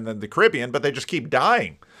Americas and then the Caribbean, but they just keep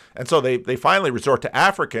dying. And so they finally resort to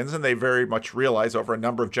Africans, and they very much realize over a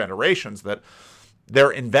number of generations that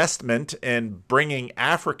their investment in bringing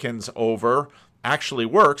Africans over actually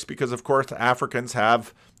works because, of course, Africans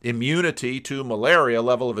have immunity to malaria,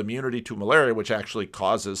 level of immunity to malaria, which actually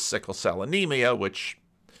causes sickle cell anemia, which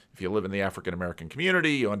if you live in the African American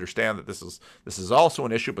community, you understand that this is also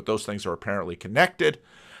an issue, but those things are apparently connected.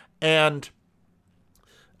 And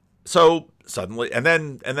so suddenly, and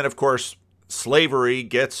then of course, slavery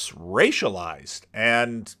gets racialized,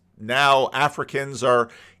 and now Africans are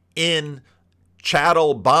in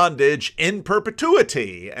chattel bondage in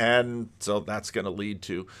perpetuity, and so that's going to lead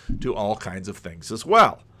to all kinds of things as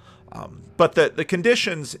well. But the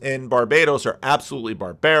conditions in Barbados are absolutely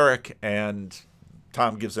barbaric, and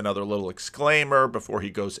Tom gives another little exclaimer before he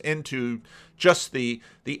goes into just the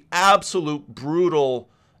absolute brutal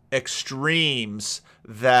extremes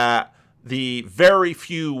that the very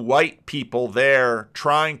few white people there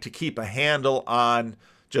trying to keep a handle on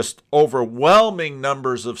just overwhelming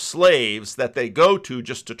numbers of slaves that they go to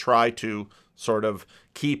just to try to sort of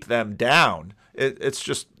keep them down.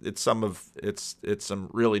 It's some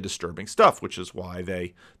really disturbing stuff, which is why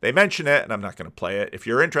they mention it, and I'm not going to play it. If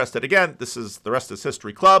you're interested, again, this is The Rest is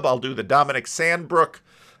History Club. I'll do the Dominic Sandbrook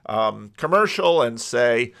commercial and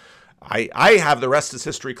say, I have The Rest is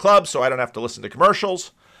History Club, so I don't have to listen to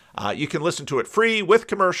commercials. You can listen to it free with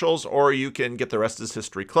commercials, or you can get The Rest is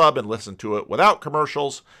History Club and listen to it without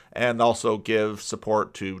commercials, and also give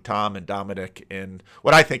support to Tom and Dominic in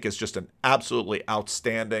what I think is just an absolutely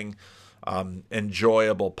outstanding,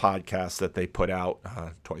 enjoyable podcast that they put out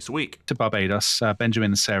twice a week. To Barbados,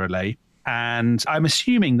 Benjamin and Sarah Leigh. And I'm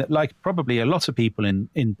assuming that, like probably a lot of people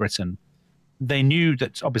in Britain, they knew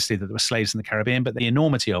that obviously that there were slaves in the Caribbean, but the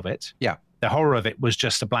enormity of it, the horror of it was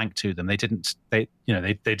just a blank to them. They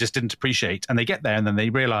just didn't appreciate. And they get there and then they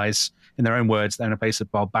realize, in their own words, they're in a place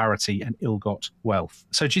of barbarity and ill-got wealth.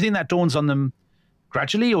 So do you think that dawns on them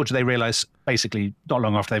gradually, or do they realize basically not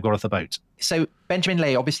long after they've got off the boat? So Benjamin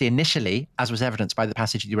Leigh, obviously initially, as was evidenced by the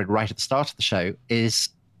passage you read right at the start of the show, is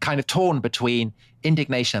kind of torn between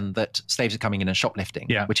indignation that slaves are coming in and shoplifting,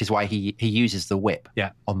 which is why he uses the whip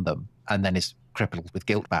on them and then is crippled with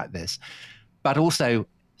guilt about this, but also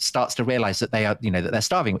starts to realize that they are, that they're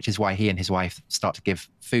starving, which is why he and his wife start to give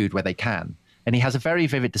food where they can. And he has a very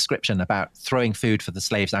vivid description about throwing food for the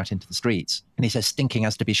slaves out into the streets. And he says, stinking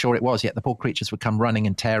as to be sure it was, yet the poor creatures would come running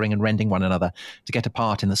and tearing and rending one another to get a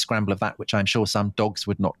part in the scramble of that which I'm sure some dogs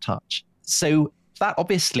would not touch. So that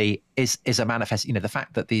obviously is a manifest, the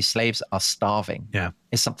fact that these slaves are starving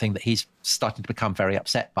is something that he's starting to become very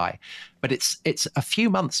upset by. But it's a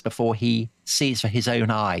few months before he sees for his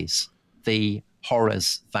own eyes the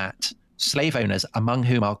horrors that slave owners, among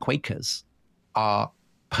whom are Quakers, are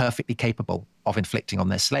perfectly capable of inflicting on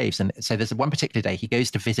their slaves. And so there's one particular day he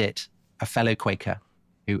goes to visit a fellow Quaker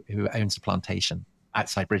who owns a plantation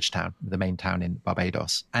outside Bridgetown, the main town in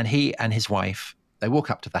Barbados. And he and his wife, they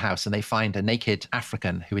walk up to the house and they find a naked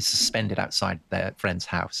African who is suspended outside their friend's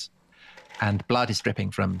house. And blood is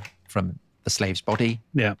dripping from the slave's body.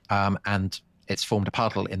 Yeah. And it's formed a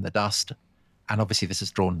puddle in the dust. And obviously this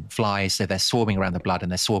has drawn flies, so they're swarming around the blood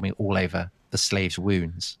and they're swarming all over the slave's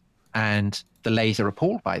wounds. And the Leys are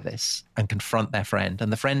appalled by this and confront their friend.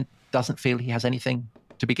 And the friend doesn't feel he has anything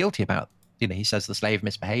to be guilty about. He says the slave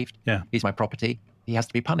misbehaved. Yeah. He's my property. He has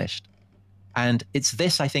to be punished. And it's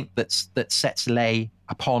this, I think, that sets Ley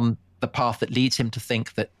upon the path that leads him to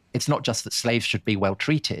think that it's not just that slaves should be well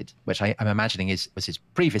treated, which I'm imagining was his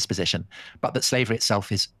previous position, but that slavery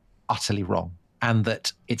itself is utterly wrong. And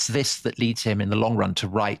that it's this that leads him in the long run to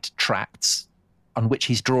write tracts on which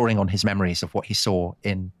he's drawing on his memories of what he saw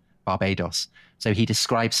in Barbados. So he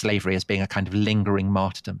describes slavery as being a kind of lingering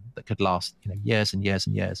martyrdom that could last years and years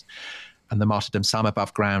and years. And the martyrdom, some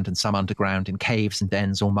above ground and some underground, in caves and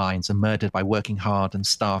dens or mines, are murdered by working hard and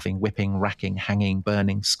starving, whipping, racking, hanging,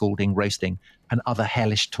 burning, scalding, roasting, and other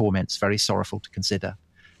hellish torments very sorrowful to consider.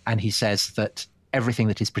 And he says that everything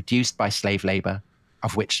that is produced by slave labor,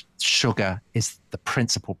 of which sugar is the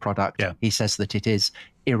principal product, he says that it is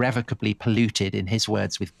irrevocably polluted, in his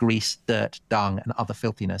words, with grease, dirt, dung, and other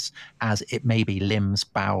filthiness, as it may be limbs,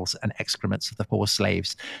 bowels, and excrements of the poor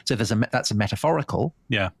slaves. So that's a metaphorical.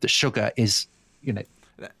 Yeah, the sugar is,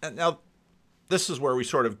 Now, this is where we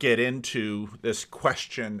sort of get into this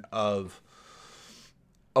question of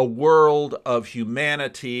a world of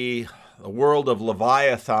humanity, a world of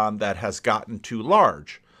Leviathan that has gotten too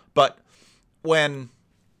large. But when,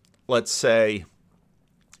 let's say,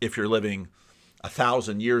 if you're living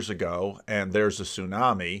 1,000 years ago and there's a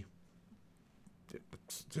tsunami,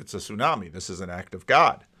 it's a tsunami. This is an act of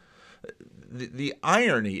God. The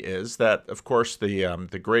irony is that, of course,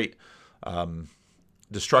 the great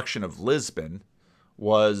destruction of Lisbon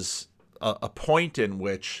was a point in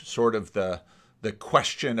which sort of the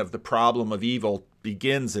question of the problem of evil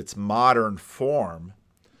begins its modern form.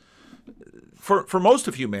 For most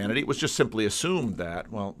of humanity, it was just simply assumed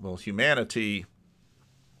that, well, humanity,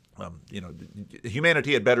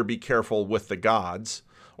 humanity had better be careful with the gods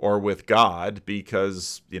or with God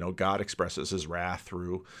because, God expresses his wrath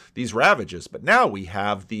through these ravages. But now we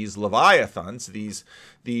have these leviathans, these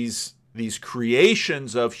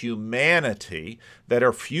creations of humanity that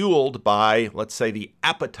are fueled by, let's say, the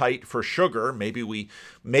appetite for sugar.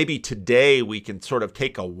 Maybe today we can sort of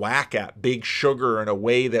take a whack at big sugar in a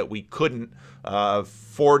way that we couldn't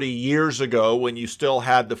 40 years ago when you still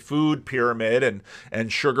had the food pyramid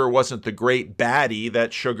and sugar wasn't the great baddie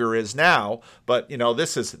that sugar is now. But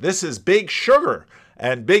this is big sugar,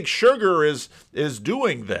 and big sugar is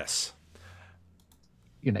doing this.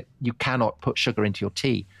 You cannot put sugar into your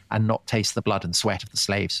tea and not taste the blood and sweat of the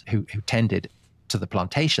slaves who tended to the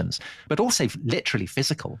plantations, but also literally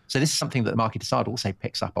physical. So this is something that the Marquis de Sade also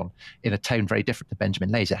picks up on in a tone very different to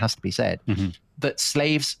Benjamin Ley's, it has to be said, that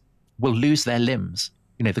slaves will lose their limbs.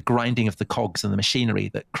 The grinding of the cogs and the machinery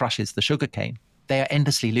that crushes the sugarcane. They are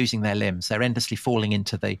endlessly losing their limbs. They're endlessly falling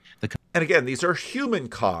into the... And again, these are human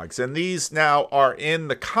cogs, and these now are in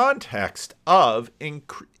the context of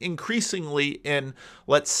increasingly in,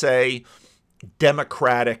 let's say,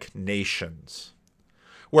 democratic nations.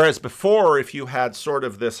 Whereas before, if you had sort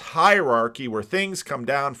of this hierarchy where things come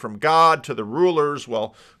down from God to the rulers,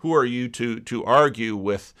 well, who are you to argue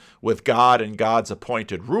with God and God's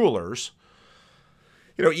appointed rulers?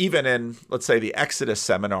 Even in, let's say, the Exodus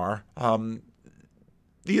seminar,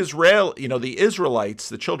 the Israelites,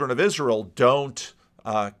 the children of Israel, don't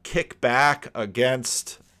kick back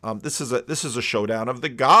against. This is a showdown of the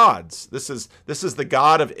gods. This is the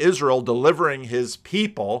God of Israel delivering his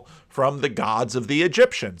people from the gods of the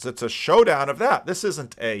Egyptians. It's a showdown of that. This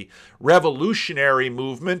isn't a revolutionary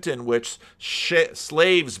movement in which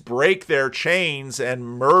slaves break their chains and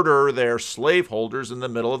murder their slaveholders in the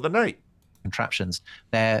middle of the night. Contraptions,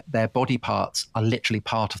 their body parts are literally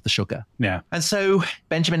part of the sugar. Yeah. And so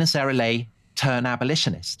Benjamin and Sarah Ley turn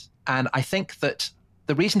abolitionist. And I think that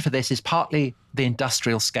the reason for this is partly the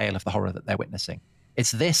industrial scale of the horror that they're witnessing.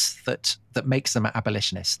 It's this that makes them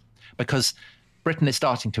abolitionists, because Britain is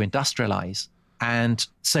starting to industrialize. And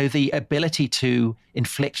so the ability to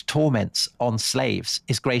inflict torments on slaves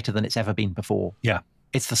is greater than it's ever been before. Yeah.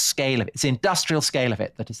 It's the scale of it. It's the industrial scale of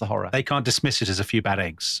it that is the horror. They can't dismiss it as a few bad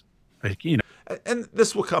eggs. You know. And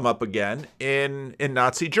this will come up again in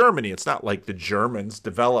Nazi Germany. It's not like the Germans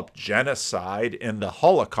developed genocide in the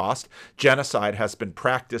Holocaust. Genocide has been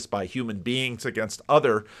practiced by human beings against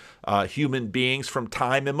other human beings from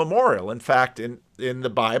time immemorial. In fact, in the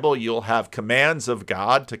Bible, you'll have commands of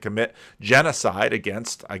God to commit genocide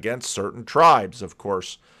against certain tribes. Of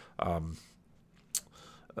course,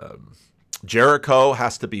 Jericho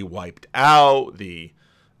has to be wiped out. The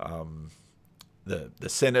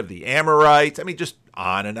sin of the Amorites. I mean, just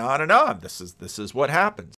on and on and on. This is what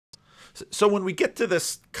happens. So when we get to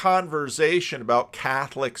this conversation about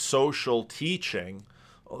Catholic social teaching,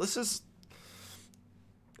 well, this is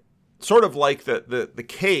sort of like the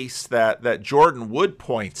case that Jordan Wood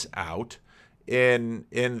points out in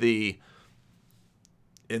the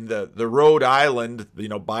Rhode Island,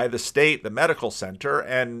 by the state, the medical center,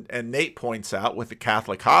 and Nate points out with the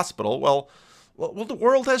Catholic hospital. Well, the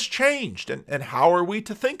world has changed, and how are we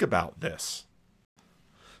to think about this?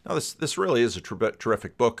 Now, this really is a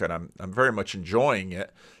terrific book, and I'm very much enjoying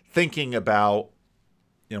it. Thinking about,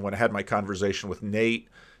 when I had my conversation with Nate,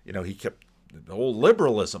 he kept the whole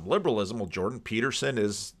liberalism. Well, Jordan Peterson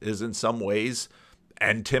is in some ways,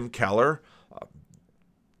 and Tim Keller,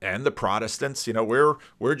 and the Protestants.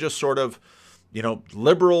 We're just sort of,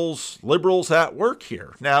 liberals at work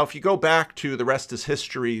here. Now, if you go back to The Rest is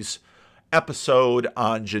History's episode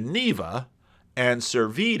on Geneva and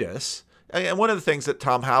Servetus, and one of the things that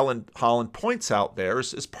Tom Holland points out there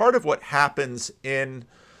is part of what happens in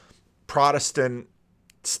Protestant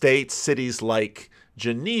states, cities like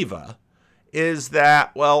Geneva, is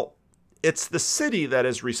that, well, it's the city that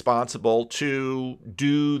is responsible to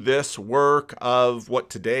do this work of what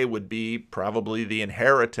today would be probably the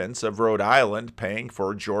inheritance of Rhode Island paying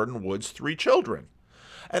for Jordan Wood's 3 children.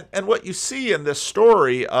 And what you see in this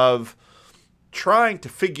story of trying to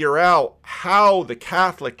figure out how the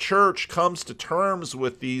Catholic Church comes to terms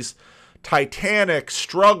with these titanic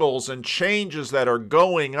struggles and changes that are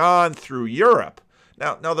going on through Europe.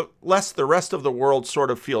 Now, lest the rest of the world sort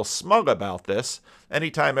of feels smug about this,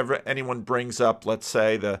 anytime anyone brings up, let's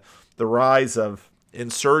say, the rise of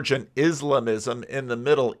insurgent Islamism in the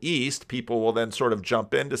Middle East, people will then sort of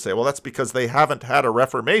jump in to say, well, that's because they haven't had a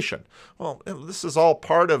reformation. Well, this is all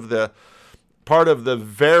part of the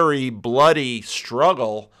very bloody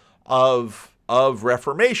struggle of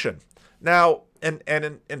reformation. Now, and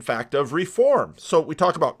in fact, of reform. So we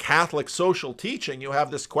talk about Catholic social teaching, you have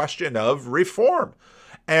this question of reform.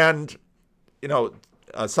 And,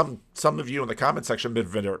 some of you in the comment section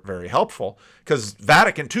have been very, very helpful, because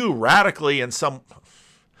Vatican II radically in some...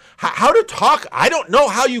 How to talk... I don't know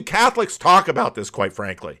how you Catholics talk about this, quite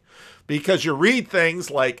frankly. Because you read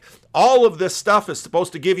things like all of this stuff is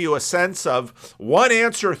supposed to give you a sense of one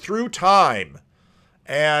answer through time.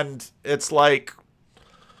 And it's like,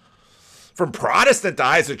 from Protestant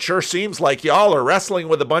eyes, it sure seems like y'all are wrestling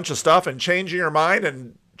with a bunch of stuff and changing your mind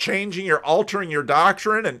and altering your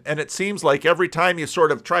doctrine. And it seems like every time you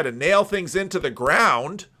sort of try to nail things into the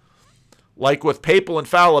ground, like with papal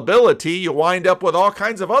infallibility, you wind up with all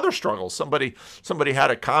kinds of other struggles. Somebody had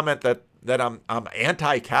a comment that I'm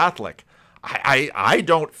anti-Catholic. I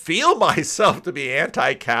don't feel myself to be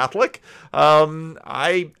anti-Catholic. I'm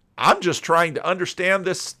just trying to understand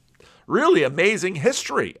this really amazing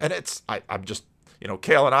history. And I'm just,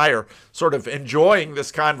 Cale and I are sort of enjoying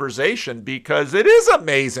this conversation because it is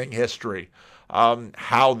amazing history,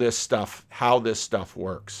 how this stuff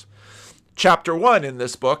works. Chapter 1 in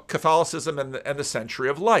this book, Catholicism and the Century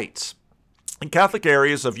of Lights. In Catholic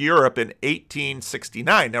areas of Europe in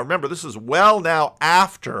 1869. Now remember, this is well now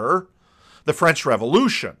after the French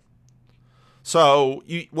Revolution. So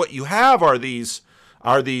what you have are these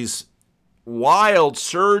wild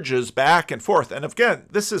surges back and forth. And again,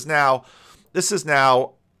 this is now,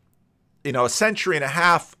 a century and a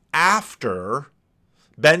half after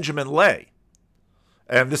Benjamin Lay.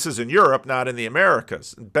 And this is in Europe, not in the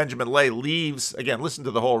Americas. Benjamin Lay leaves, again, listen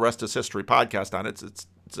to the whole Rest is History podcast on it. It's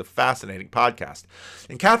a fascinating podcast.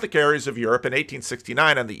 In Catholic areas of Europe in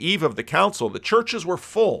 1869, on the eve of the council, the churches were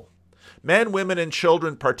full. Men, women, and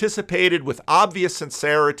children participated with obvious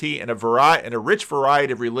sincerity in a rich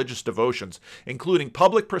variety of religious devotions, including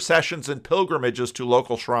public processions and pilgrimages to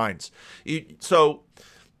local shrines. So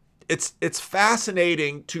it's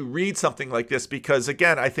fascinating to read something like this because,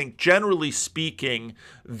 again, I think generally speaking,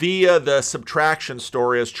 via the subtraction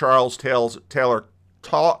story, as Charles Taylor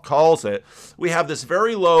calls it, we have this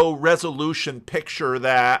very low resolution picture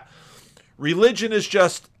that religion is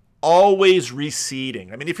just always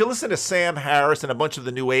receding. I mean, if you listen to Sam Harris and a bunch of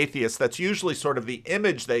the new atheists, that's usually sort of the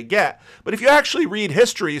image they get. But if you actually read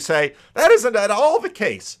history, you say, that isn't at all the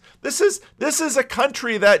case. This is a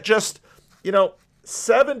country that just,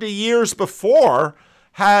 70 years before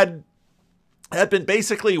had been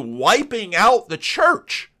basically wiping out the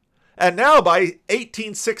church. And now by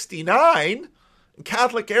 1869, in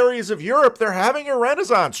Catholic areas of Europe, they're having a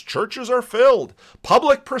renaissance. Churches are filled.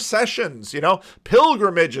 Public processions,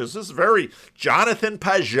 pilgrimages. This is very Jonathan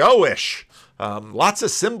Pajot-ish. Lots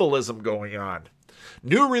of symbolism going on.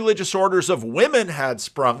 New religious orders of women had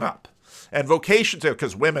sprung up. And vocations,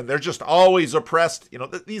 because women, they're just always oppressed.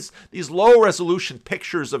 These low resolution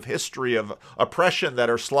pictures of history of oppression that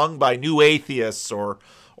are slung by new atheists or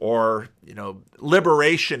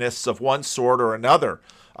liberationists of one sort or another.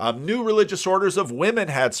 New religious orders of women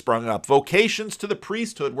had sprung up. Vocations to the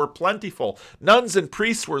priesthood were plentiful. Nuns and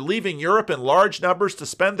priests were leaving Europe in large numbers to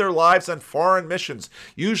spend their lives on foreign missions,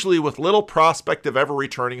 usually with little prospect of ever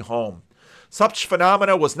returning home. Such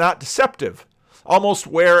phenomena was not deceptive. Almost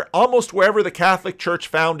wherever the Catholic Church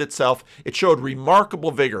found itself, it showed remarkable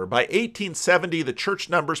vigor. By 1870, the church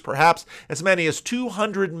numbers perhaps as many as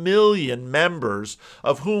 200 million members,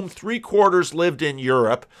 of whom 3/4 lived in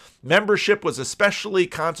Europe. Membership was especially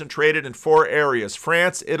concentrated in 4 areas: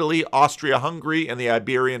 France, Italy, Austria-Hungary, and the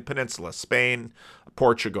Iberian Peninsula, Spain,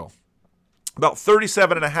 Portugal. About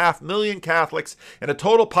 37.5 million Catholics and a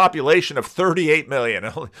total population of 38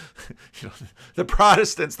 million. The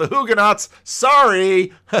Protestants, the Huguenots,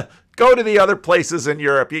 sorry, go to the other places in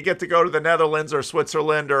Europe. You get to go to the Netherlands or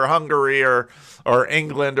Switzerland or Hungary or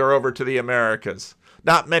England or over to the Americas.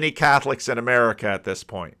 Not many Catholics in America at this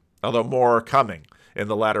point, although more are coming in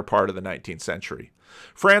the latter part of the 19th century.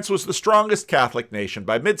 France was the strongest Catholic nation.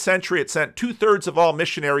 By mid-century, it sent 2/3 of all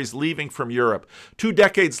missionaries leaving from Europe. 2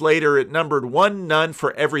 decades later, it numbered 1 nun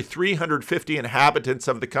for every 350 inhabitants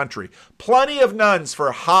of the country. Plenty of nuns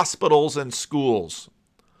for hospitals and schools.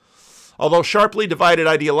 Although sharply divided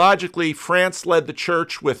ideologically, France led the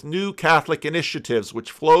church with new Catholic initiatives,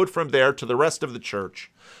 which flowed from there to the rest of the church.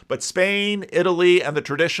 But Spain, Italy, and the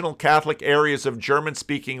traditional Catholic areas of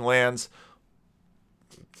German-speaking lands,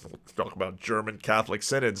 talk about German Catholic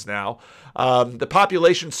synods now, the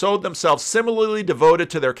population showed themselves similarly devoted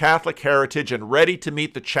to their Catholic heritage and ready to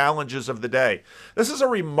meet the challenges of the day. This is a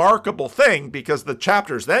remarkable thing because the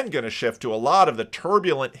chapter's then going to shift to a lot of the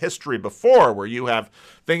turbulent history before, where you have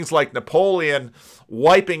things like Napoleon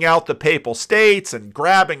wiping out the Papal States and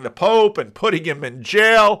grabbing the Pope and putting him in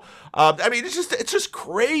jail. It's just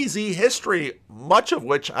crazy history, much of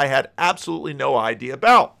which I had absolutely no idea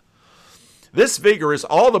about. This vigor is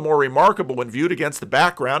all the more remarkable when viewed against the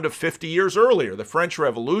background of 50 years earlier. The French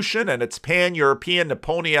Revolution and its pan-European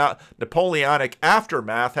Napoleonic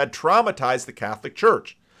aftermath had traumatized the Catholic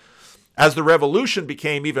Church. As the Revolution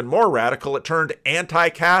became even more radical, it turned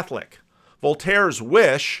anti-Catholic. Voltaire's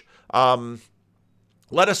wish,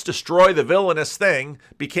 let us destroy the villainous thing,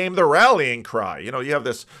 became the rallying cry. You have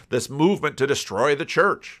this movement to destroy the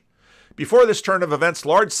church. Before this turn of events,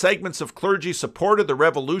 large segments of clergy supported the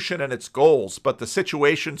revolution and its goals, but the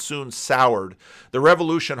situation soon soured. The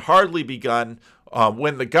revolution hardly begun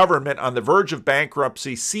when the government, on the verge of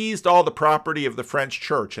bankruptcy, seized all the property of the French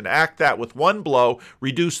church, an act that, with one blow,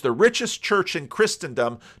 reduced the richest church in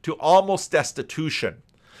Christendom to almost destitution.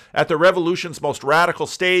 At the revolution's most radical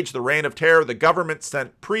stage, the Reign of Terror, the government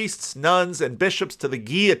sent priests, nuns, and bishops to the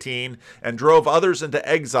guillotine and drove others into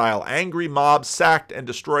exile. Angry mobs sacked and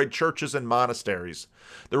destroyed churches and monasteries.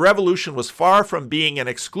 The revolution was far from being an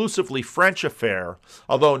exclusively French affair,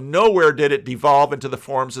 although nowhere did it devolve into the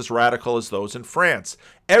forms as radical as those in France.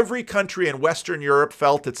 Every country in Western Europe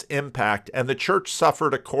felt its impact, and the church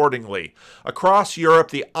suffered accordingly. Across Europe,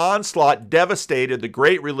 the onslaught devastated the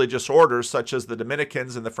great religious orders such as the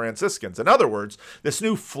Dominicans and the Franciscans. In other words, this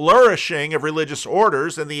new flourishing of religious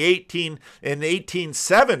orders in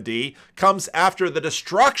 1870 comes after the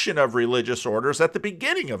destruction of religious orders at the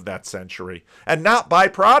beginning of that century, and not by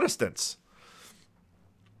Protestants.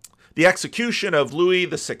 The execution of Louis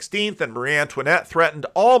XVI and Marie Antoinette threatened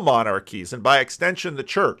all monarchies, and by extension the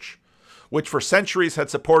church, which for centuries had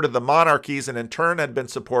supported the monarchies and in turn had been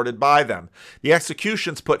supported by them. The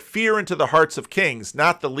executions put fear into the hearts of kings,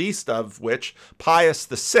 not the least of which Pius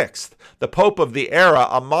VI, the Pope of the era,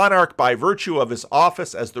 a monarch by virtue of his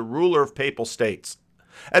office as the ruler of papal states.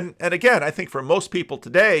 And again, I think for most people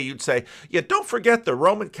today, you'd say, yeah, don't forget the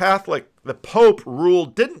Roman Catholic, the Pope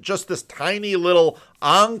ruled, didn't just this tiny little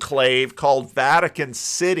enclave called Vatican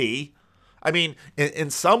City. I mean, in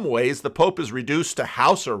some ways, the Pope is reduced to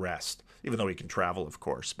house arrest, even though he can travel, of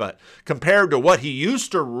course. But compared to what he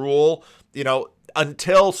used to rule,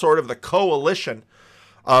 until sort of the coalition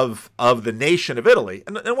of the nation of Italy.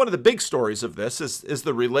 And one of the big stories of this is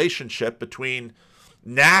the relationship between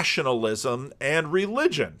nationalism and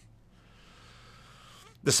religion.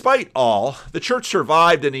 Despite all, the church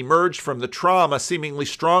survived and emerged from the trauma seemingly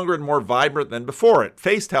stronger and more vibrant than before. It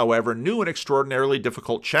faced, however, new and extraordinarily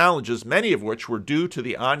difficult challenges, many of which were due to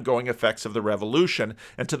the ongoing effects of the revolution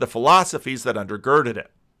and to the philosophies that undergirded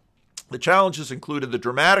it. The challenges included the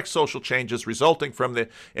dramatic social changes resulting from the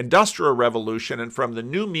Industrial Revolution and from the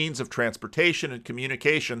new means of transportation and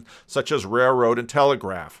communication, such as railroad and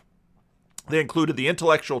telegraph. They included the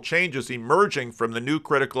intellectual changes emerging from the new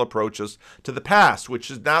critical approaches to the past, which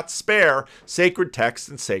did not spare sacred texts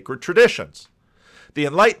and sacred traditions. The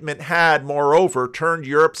Enlightenment had, moreover, turned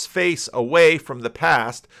Europe's face away from the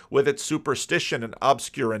past with its superstition and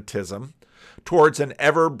obscurantism towards an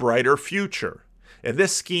ever brighter future. In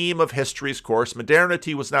this scheme of history's course,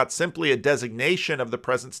 modernity was not simply a designation of the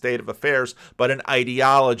present state of affairs, but an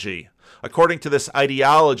ideology. According to this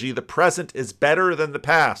ideology, the present is better than the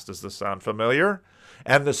past. Does this sound familiar?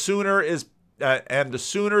 And the sooner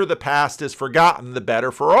the past is forgotten, the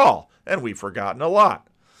better for all. And we've forgotten a lot.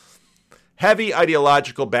 Heavy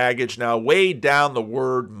ideological baggage now weighed down the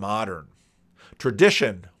word modern.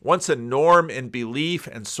 Tradition, once a norm in belief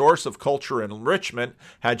and source of culture and enrichment,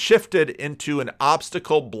 had shifted into an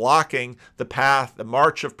obstacle blocking the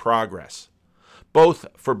march of progress.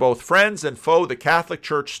 For both friends and foe, the Catholic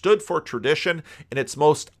Church stood for tradition in its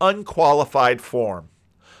most unqualified form.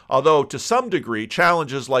 Although to some degree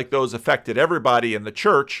challenges like those affected everybody in the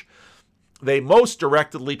Church, they most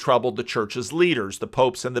directly troubled the Church's leaders, the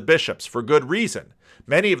popes and the bishops, for good reason.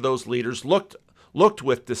 Many of those leaders looked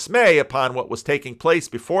with dismay upon what was taking place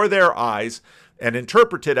before their eyes and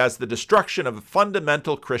interpreted as the destruction of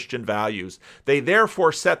fundamental Christian values. They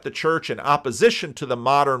therefore set the Church in opposition to the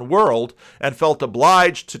modern world and felt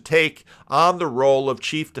obliged to take on the role of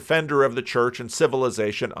chief defender of the Church and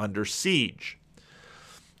civilization under siege.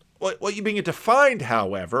 What you begin to find,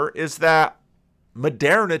 however, is that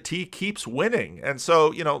modernity keeps winning. And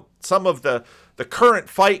so, some of the current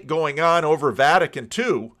fight going on over Vatican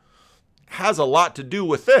II has a lot to do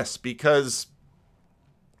with this, because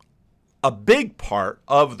a big part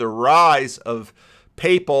of the rise of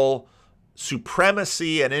papal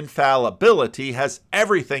supremacy and infallibility has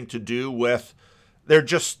everything to do with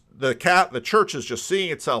the church is just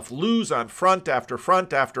seeing itself lose on front after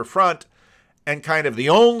front after front, and kind of the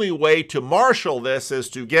only way to marshal this is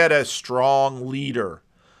to get a strong leader.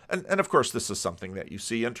 And of course, this is something that you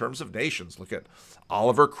see in terms of nations. Look at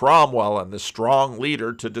Oliver Cromwell and the strong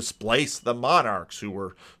leader to displace the monarchs who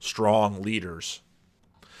were strong leaders.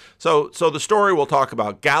 So the story will talk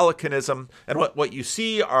about Gallicanism, and what you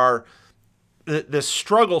see are this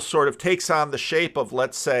struggle sort of takes on the shape of,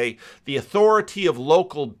 let's say, the authority of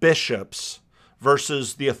local bishops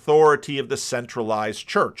versus the authority of the centralized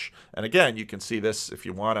church. And again, you can see this if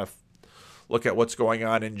you want to look at what's going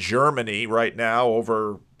on in Germany right now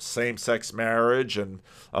over same-sex marriage and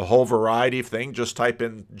a whole variety of things. Just type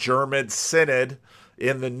in German synod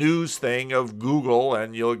in the news thing of Google,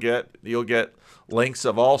 and you'll get links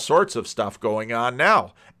of all sorts of stuff going on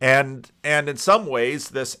now. And in some ways,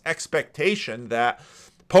 this expectation that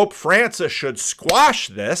Pope Francis should squash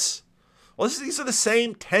this, well, these are the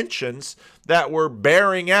same tensions that were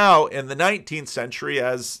bearing out in the 19th century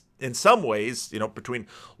as, in some ways, between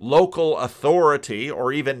local authority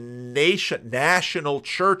or even national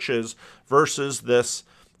churches versus the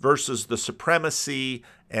supremacy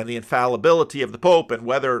and the infallibility of the Pope, and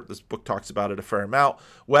whether, this book talks about it a fair amount,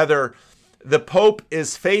 whether the Pope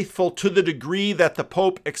is faithful to the degree that the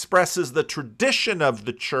Pope expresses the tradition of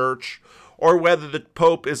the church, or whether the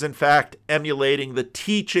Pope is in fact emulating the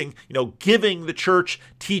teaching, giving the church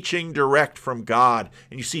teaching direct from God.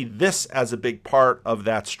 And you see this as a big part of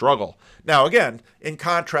that struggle. Now, again, in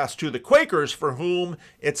contrast to the Quakers, for whom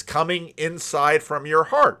it's coming inside from your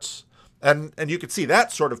hearts. And you can see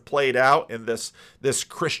that sort of played out in this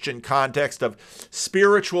Christian context of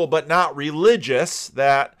spiritual but not religious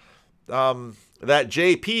that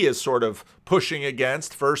JP is sort of pushing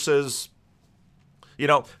against versus,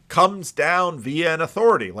 comes down via an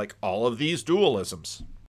authority, like all of these dualisms.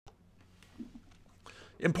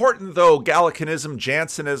 Important though Gallicanism,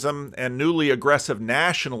 Jansenism, and newly aggressive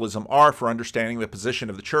nationalism are for understanding the position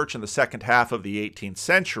of the church in the second half of the 18th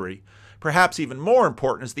century, perhaps even more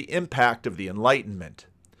important is the impact of the Enlightenment.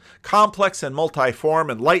 complex and multiform,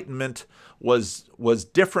 Enlightenment was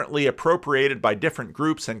differently appropriated by different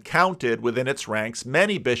groups and counted within its ranks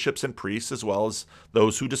many bishops and priests as well as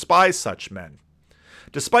those who despised such men.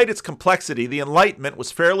 Despite its complexity, the Enlightenment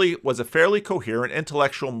was a fairly coherent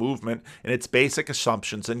intellectual movement in its basic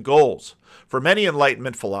assumptions and goals. For many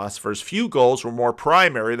Enlightenment philosophers, few goals were more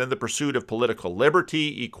primary than the pursuit of political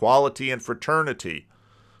liberty, equality, and fraternity,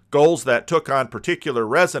 goals that took on particular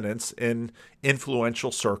resonance in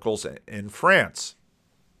influential circles in France.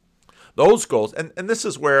 Those goals, and this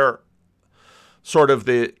is where sort of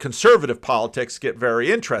the conservative politics get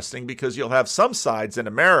very interesting, because you'll have some sides in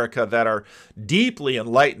America that are deeply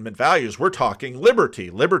Enlightenment values. We're talking liberty.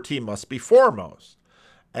 Liberty must be foremost.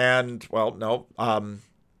 And, well, no,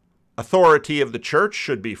 authority of the church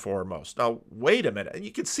should be foremost. Now, wait a minute. And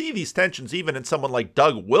you can see these tensions even in someone like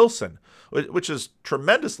Doug Wilson, which is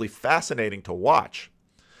tremendously fascinating to watch.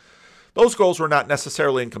 Those goals were not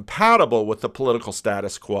necessarily incompatible with the political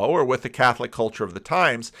status quo or with the Catholic culture of the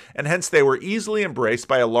times, and hence they were easily embraced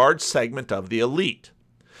by a large segment of the elite.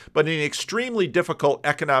 But in an extremely difficult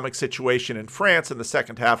economic situation in France in the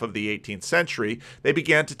second half of the 18th century, they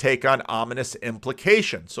began to take on ominous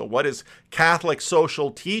implications. So what is Catholic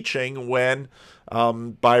social teaching when,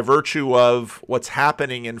 by virtue of what's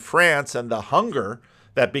happening in France and the hunger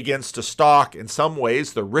that begins to stalk, in some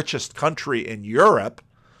ways, the richest country in Europe,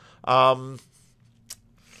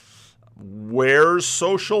 where's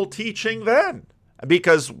social teaching then?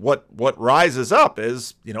 Because what rises up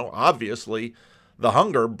is, obviously the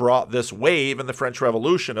hunger brought this wave in the French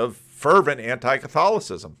Revolution of fervent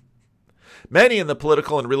anti-Catholicism. Many in the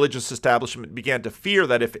political and religious establishment began to fear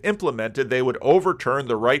that if implemented, they would overturn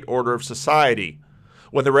the right order of society.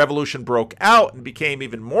 When the revolution broke out and became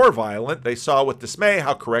even more violent, they saw with dismay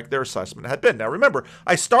how correct their assessment had been. Now remember,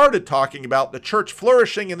 I started talking about the church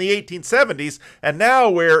flourishing in the 1870s, and now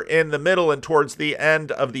we're in the middle and towards the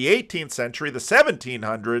end of the 18th century, the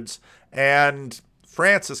 1700s, and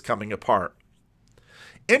France is coming apart.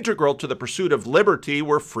 Integral to the pursuit of liberty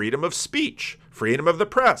were freedom of speech, freedom of the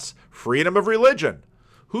press, freedom of religion.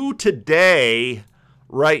 Who today,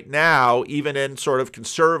 right now, even in sort of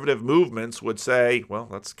conservative movements, would say, well,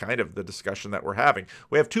 that's kind of the discussion that we're having.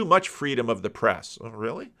 We have too much freedom of the press. Oh,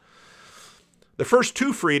 really? The first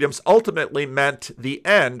two freedoms ultimately meant the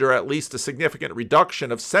end, or at least a significant reduction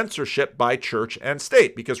of censorship by church and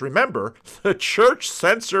state. Because remember, the church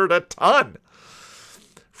censored a ton.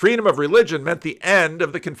 Freedom of religion meant the end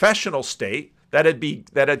of the confessional state that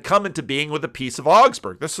had come into being with the Peace of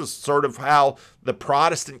Augsburg. This is sort of how the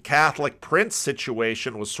Protestant Catholic prince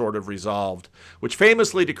situation was sort of resolved, which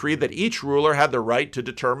famously decreed that each ruler had the right to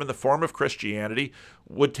determine the form of Christianity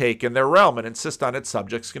would take in their realm and insist on its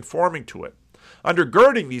subjects conforming to it.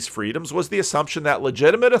 Undergirding these freedoms was the assumption that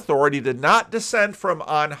legitimate authority did not descend from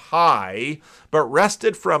on high, but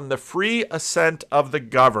rested from the free assent of the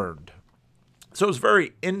governed. So it was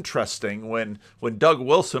very interesting when Doug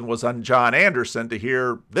Wilson was on John Anderson to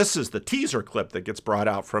hear, this is the teaser clip that gets brought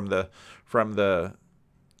out from the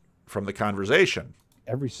conversation.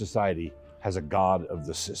 Every society has a god of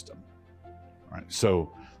the system, right?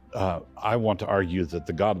 So I want to argue that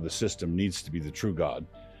the god of the system needs to be the true God,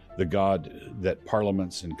 the God that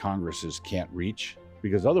parliaments and congresses can't reach,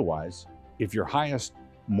 because otherwise, if your highest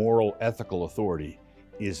moral, ethical authority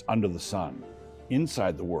is under the sun,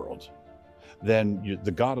 inside the world, then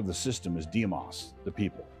the god of the system is demos, the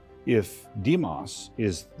people. If demos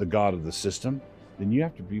is the god of the system, then you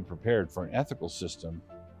have to be prepared for an ethical system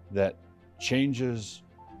that changes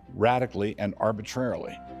radically and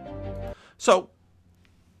arbitrarily. So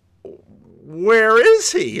where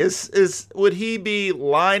is he? Would he be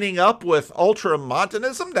lining up with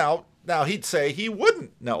ultramontanism? Now he'd say he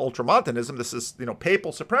wouldn't. Now ultramontanism, this is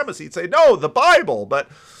papal supremacy. He'd say no, the Bible. But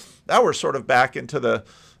now we're sort of back into the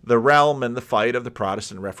realm and the fight of the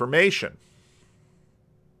Protestant Reformation.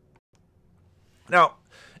 Now,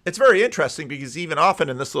 it's very interesting because even often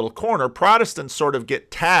in this little corner, Protestants sort of get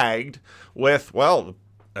tagged with, well,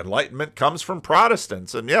 Enlightenment comes from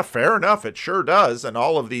Protestants. And yeah, fair enough, it sure does. And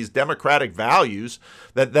all of these democratic values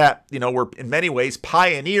that were in many ways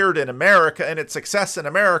pioneered in America, and its success in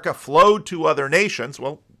America flowed to other nations.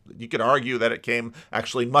 Well, you could argue that it came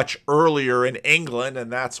actually much earlier in England,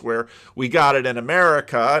 and that's where we got it in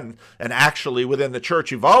America. And actually within the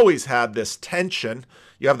church, you've always had this tension.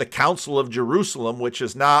 You have the Council of Jerusalem, which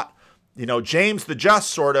is not, James the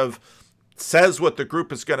Just sort of says what the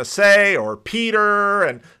group is going to say, or Peter.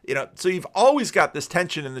 And, so you've always got this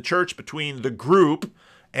tension in the church between the group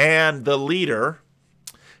and the leader.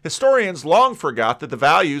 Historians long forgot that the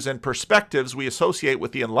values and perspectives we associate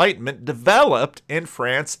with the Enlightenment developed in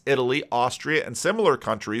France, Italy, Austria, and similar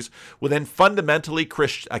countries within fundamentally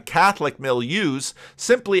Catholic milieus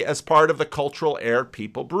simply as part of the cultural air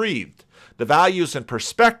people breathed. The values and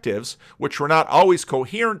perspectives, which were not always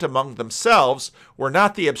coherent among themselves, were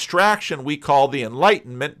not the abstraction we call the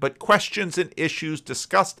Enlightenment, but questions and issues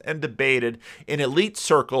discussed and debated in elite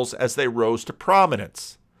circles as they rose to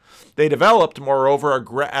prominence. They developed, moreover,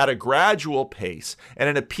 at a gradual pace and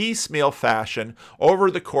in a piecemeal fashion over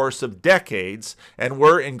the course of decades, and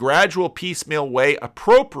were in gradual piecemeal way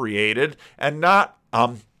appropriated or not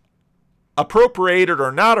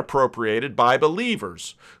appropriated by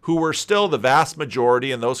believers, who were still the vast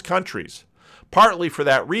majority in those countries. Partly for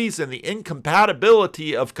that reason, the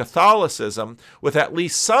incompatibility of Catholicism with at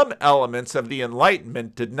least some elements of the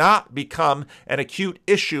Enlightenment did not become an acute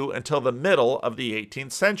issue until the middle of the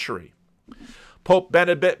 18th century. Pope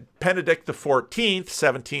Benedict XIV,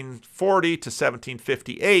 1740 to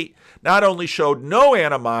 1758, not only showed no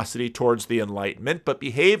animosity towards the Enlightenment, but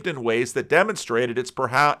behaved in ways that demonstrated its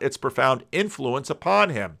profound influence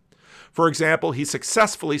upon him. For example, he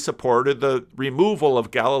successfully supported the removal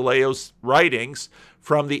of Galileo's writings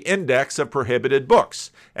from the Index of Prohibited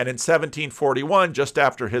Books, and in 1741, just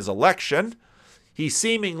after his election, he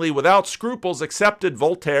seemingly without scruples accepted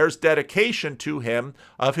Voltaire's dedication to him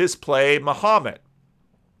of his play Mahomet.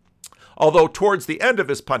 Although towards the end of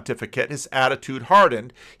his pontificate his attitude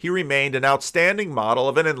hardened, he remained an outstanding model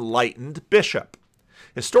of an enlightened bishop.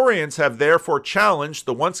 Historians have therefore challenged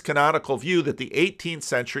the once canonical view that the 18th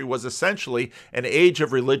century was essentially an age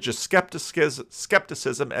of religious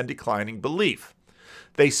skepticism and declining belief.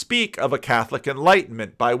 They speak of a Catholic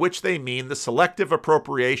Enlightenment, by which they mean the selective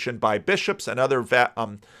appropriation by bishops and others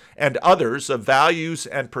of values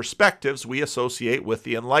and perspectives we associate with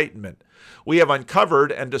the Enlightenment. We have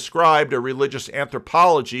uncovered and described a religious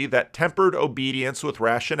anthropology that tempered obedience with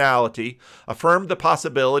rationality, affirmed the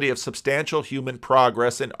possibility of substantial human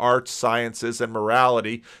progress in arts, sciences, and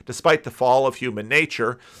morality despite the fall of human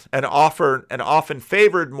nature, and often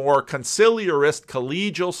favored more conciliarist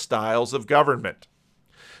collegial styles of government.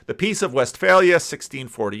 The Peace of Westphalia,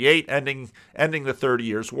 1648, ending the 30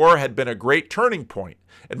 Years' War, had been a great turning point.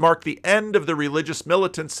 It marked the end of the religious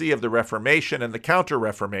militancy of the Reformation and the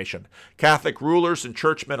Counter-Reformation. Catholic rulers and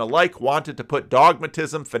churchmen alike wanted to put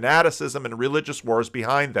dogmatism, fanaticism, and religious wars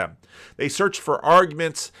behind them. They searched for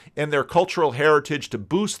arguments in their cultural heritage to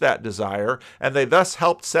boost that desire, and they thus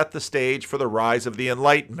helped set the stage for the rise of the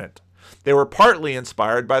Enlightenment. They were partly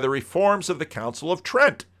inspired by the reforms of the Council of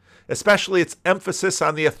Trent, especially its emphasis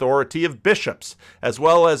on the authority of bishops, as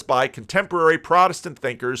well as by contemporary Protestant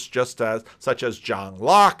thinkers such as John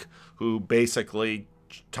Locke, who basically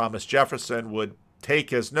Thomas Jefferson would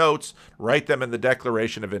take his notes, write them in the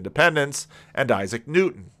Declaration of Independence, and Isaac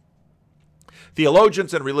Newton.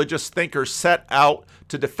 Theologians and religious thinkers set out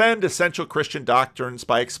to defend essential Christian doctrines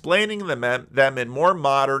by explaining them in more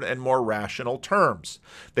modern and more rational terms.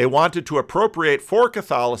 They wanted to appropriate for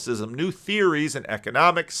Catholicism new theories in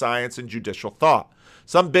economic, science, and judicial thought.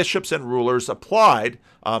 Some bishops and rulers applied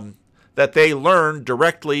what they learned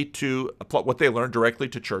directly to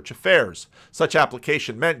church affairs. Such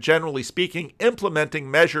application meant, generally speaking, implementing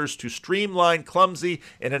measures to streamline clumsy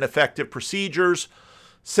and ineffective procedures,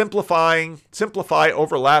 simplify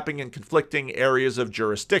overlapping and conflicting areas of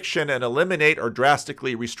jurisdiction, and eliminate or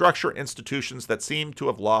drastically restructure institutions that seem to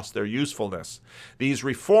have lost their usefulness. These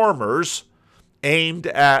reformers aimed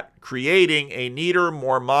at creating a neater,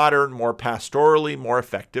 more modern, more pastorally, more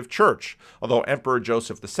effective church. Although Emperor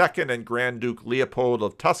Joseph II and Grand Duke Leopold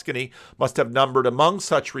of Tuscany must have numbered among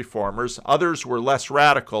such reformers, others were less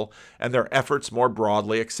radical and their efforts more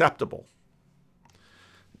broadly acceptable.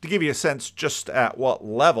 To give you a sense just at what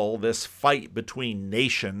level this fight between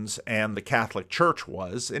nations and the Catholic Church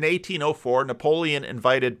was, in 1804, Napoleon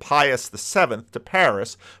invited Pius VII to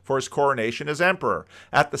Paris for his coronation as emperor.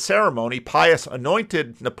 At the ceremony, Pius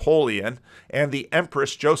anointed Napoleon and the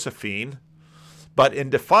Empress Josephine, but in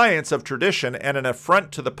defiance of tradition and an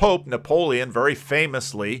affront to the Pope, Napoleon very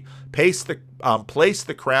famously placed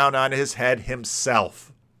the crown on his head himself.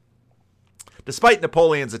 Despite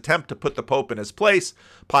Napoleon's attempt to put the Pope in his place,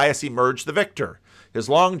 Pius emerged the victor. His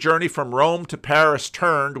long journey from Rome to Paris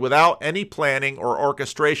turned, without any planning or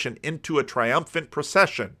orchestration, into a triumphant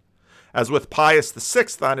procession. As with Pius VI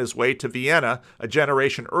on his way to Vienna a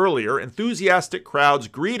generation earlier, enthusiastic crowds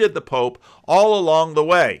greeted the Pope all along the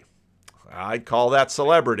way. I'd call that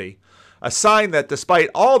celebrity. A sign that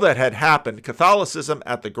despite all that had happened, Catholicism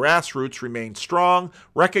at the grassroots remained strong,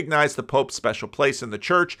 recognized the Pope's special place in the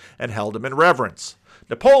Church, and held him in reverence.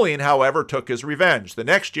 Napoleon, however, took his revenge. The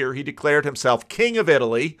next year, he declared himself King of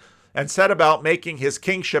Italy and set about making his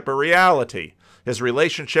kingship a reality. His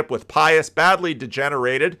relationship with Pius badly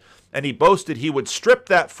degenerated, and he boasted he would strip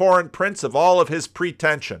that foreign prince of all of his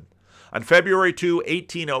pretension. On February 2,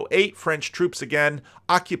 1808, French troops again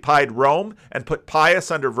occupied Rome and put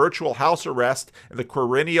Pius under virtual house arrest in the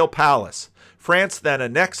Quirinal Palace. France then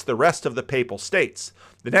annexed the rest of the Papal States.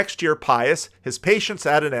 The next year, Pius, his patience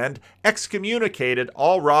at an end, excommunicated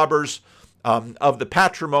all robbers of the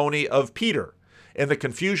patrimony of Peter. In the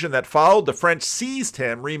confusion that followed, the French seized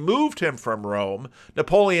him, removed him from Rome.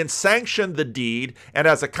 Napoleon sanctioned the deed, and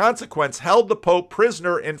as a consequence held the Pope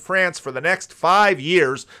prisoner in France for the next 5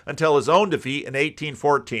 years until his own defeat in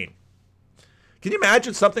 1814. Can you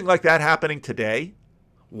imagine something like that happening today?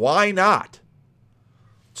 Why not?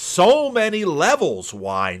 So many levels,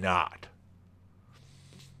 why not?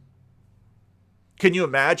 Can you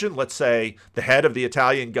imagine, let's say, the head of the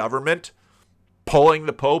Italian government pulling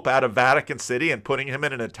the Pope out of Vatican City and putting him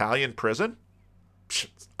in an Italian prison?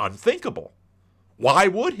 It's unthinkable. Why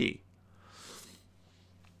would he?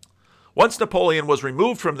 Once Napoleon was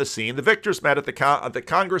removed from the scene, the victors met at the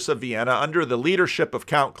Congress of Vienna under the leadership of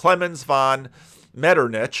Count Clemens von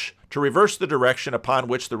Metternich to reverse the direction upon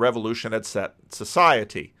which the revolution had set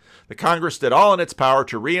society. The Congress did all in its power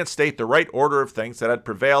to reinstate the right order of things that had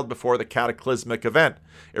prevailed before the cataclysmic event.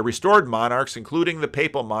 It restored monarchs, including the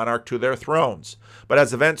papal monarch, to their thrones. But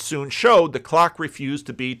as events soon showed, the clock refused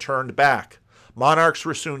to be turned back. Monarchs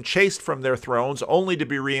were soon chased from their thrones, only to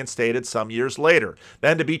be reinstated some years later,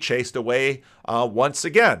 then to be chased away once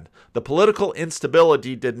again. The political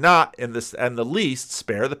instability did not, in the least,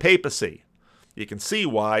 spare the papacy. You can see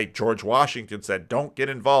why George Washington said, "Don't get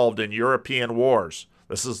involved in European wars.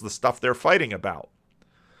 This is the stuff they're fighting about."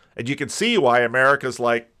 And you can see why America's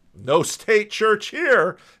like, no state church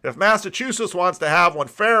here. If Massachusetts wants to have one,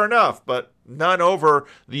 fair enough, but none over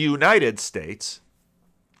the United States.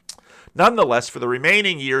 Nonetheless, for the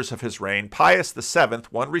remaining years of his reign, Pius VII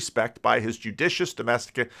won respect by his judicious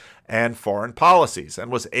domestic and foreign policies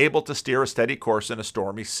and was able to steer a steady course in a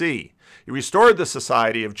stormy sea. He restored the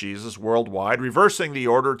Society of Jesus worldwide, reversing the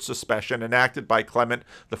ordered secession enacted by Clement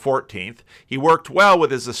XIV. He worked well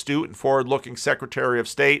with his astute and forward-looking Secretary of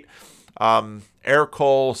State,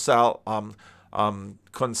 Ercole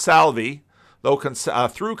Consalvi.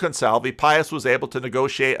 Through Consalvi, Pius was able to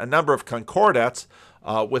negotiate a number of concordats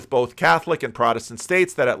with both Catholic and Protestant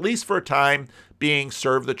states that, at least for a time being,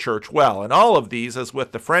 served the church well. In all of these, as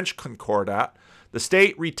with the French Concordat, the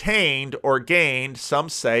state retained or gained some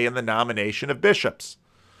say in the nomination of bishops.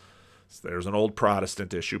 So there's an old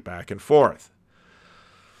Protestant issue back and forth.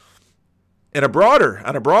 On a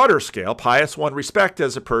broader scale, Pius won respect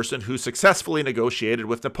as a person who successfully negotiated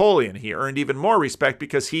with Napoleon. He earned even more respect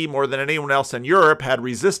because he, more than anyone else in Europe, had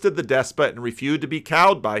resisted the despot and refused to be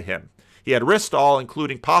cowed by him. He had risked all,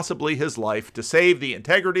 including possibly his life, to save the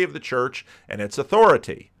integrity of the church and its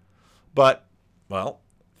authority. But, well,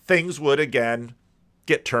 things would again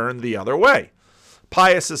get turned the other way.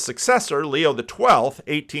 Pius's successor, Leo XII,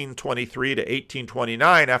 1823 to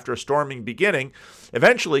 1829, after a storming beginning,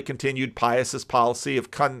 eventually continued Pius's policy of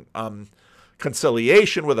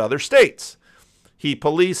conciliation with other states.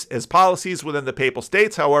 His policies within the Papal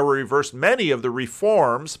States, however, reversed many of the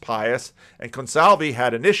reforms Pius and Consalvi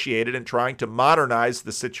had initiated in trying to modernize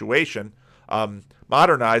a situation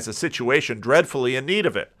dreadfully in need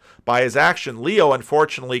of it. By his action, Leo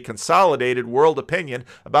unfortunately consolidated world opinion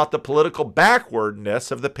about the political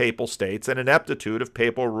backwardness of the Papal States and ineptitude of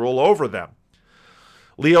papal rule over them.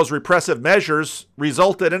 Leo's repressive measures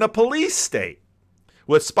resulted in a police state,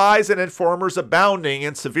 with spies and informers abounding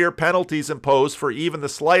and severe penalties imposed for even the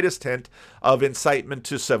slightest hint of incitement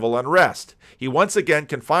to civil unrest. He once again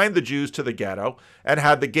confined the Jews to the ghetto and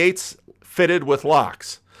had the gates fitted with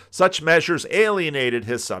locks. Such measures alienated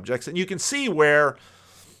his subjects, and you can see where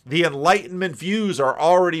the Enlightenment views are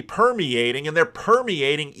already permeating, and they're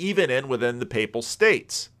permeating even within the Papal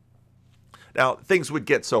States. Now, things would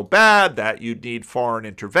get so bad that you'd need foreign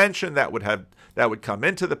intervention that would come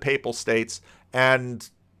into the Papal States, and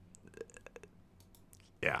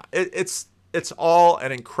yeah, it's all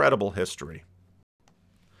an incredible history.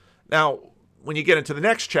 Now, when you get into the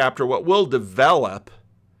next chapter, what will develop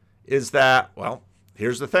is that, well,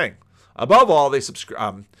 here's the thing. Above all,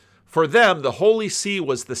 for them, the Holy See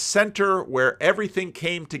was the center where everything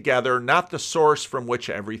came together, not the source from which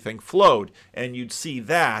everything flowed. And you'd see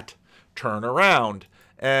that turn around.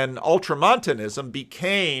 And Ultramontanism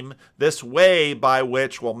became this way by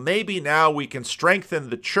which, well, maybe now we can strengthen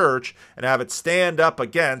the church and have it stand up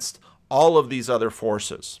against all of these other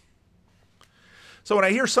forces. So when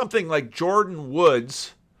I hear something like Jordan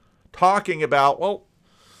Woods talking about, well,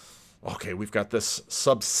 okay, we've got this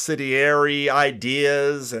subsidiary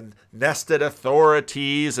ideas and nested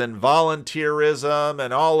authorities and volunteerism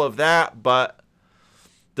and all of that, but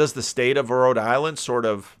does the state of Rhode Island sort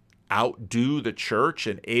of outdo the church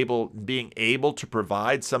in being able to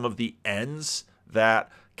provide some of the ends that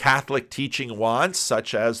Catholic teaching wants,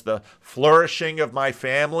 such as the flourishing of my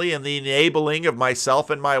family and the enabling of myself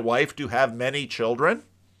and my wife to have many children?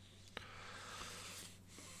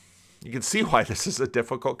 You can see why this is a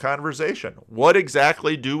difficult conversation. What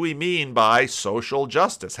exactly do we mean by social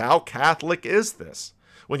justice? How Catholic is this?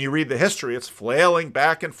 When you read the history, it's flailing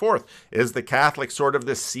back and forth. Is the Catholic sort of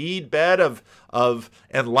the seedbed of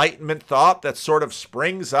Enlightenment thought that sort of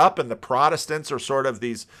springs up, and the Protestants are sort of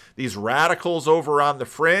these radicals over on the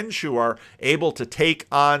fringe who are able to take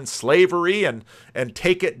on slavery and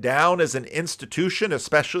take it down as an institution,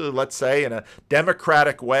 especially, let's say, in a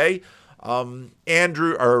democratic way?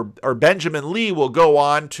 Andrew or Benjamin Lee will go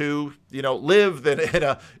on to, live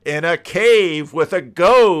in a cave with a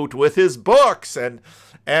goat with his books,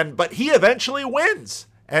 but he eventually wins,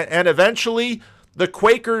 and eventually the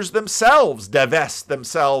Quakers themselves divest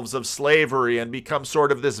themselves of slavery and become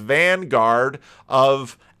sort of this vanguard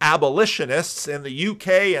of abolitionists in the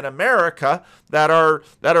UK and America that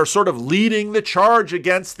are sort of leading the charge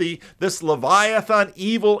against this Leviathan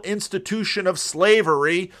evil institution of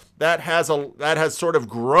slavery that has sort of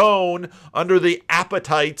grown under the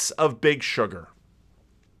appetites of big sugar.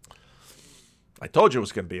 I told you it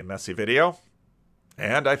was going to be a messy video,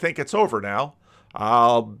 and I think it's over now.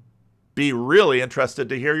 I'll be really interested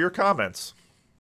to hear your comments.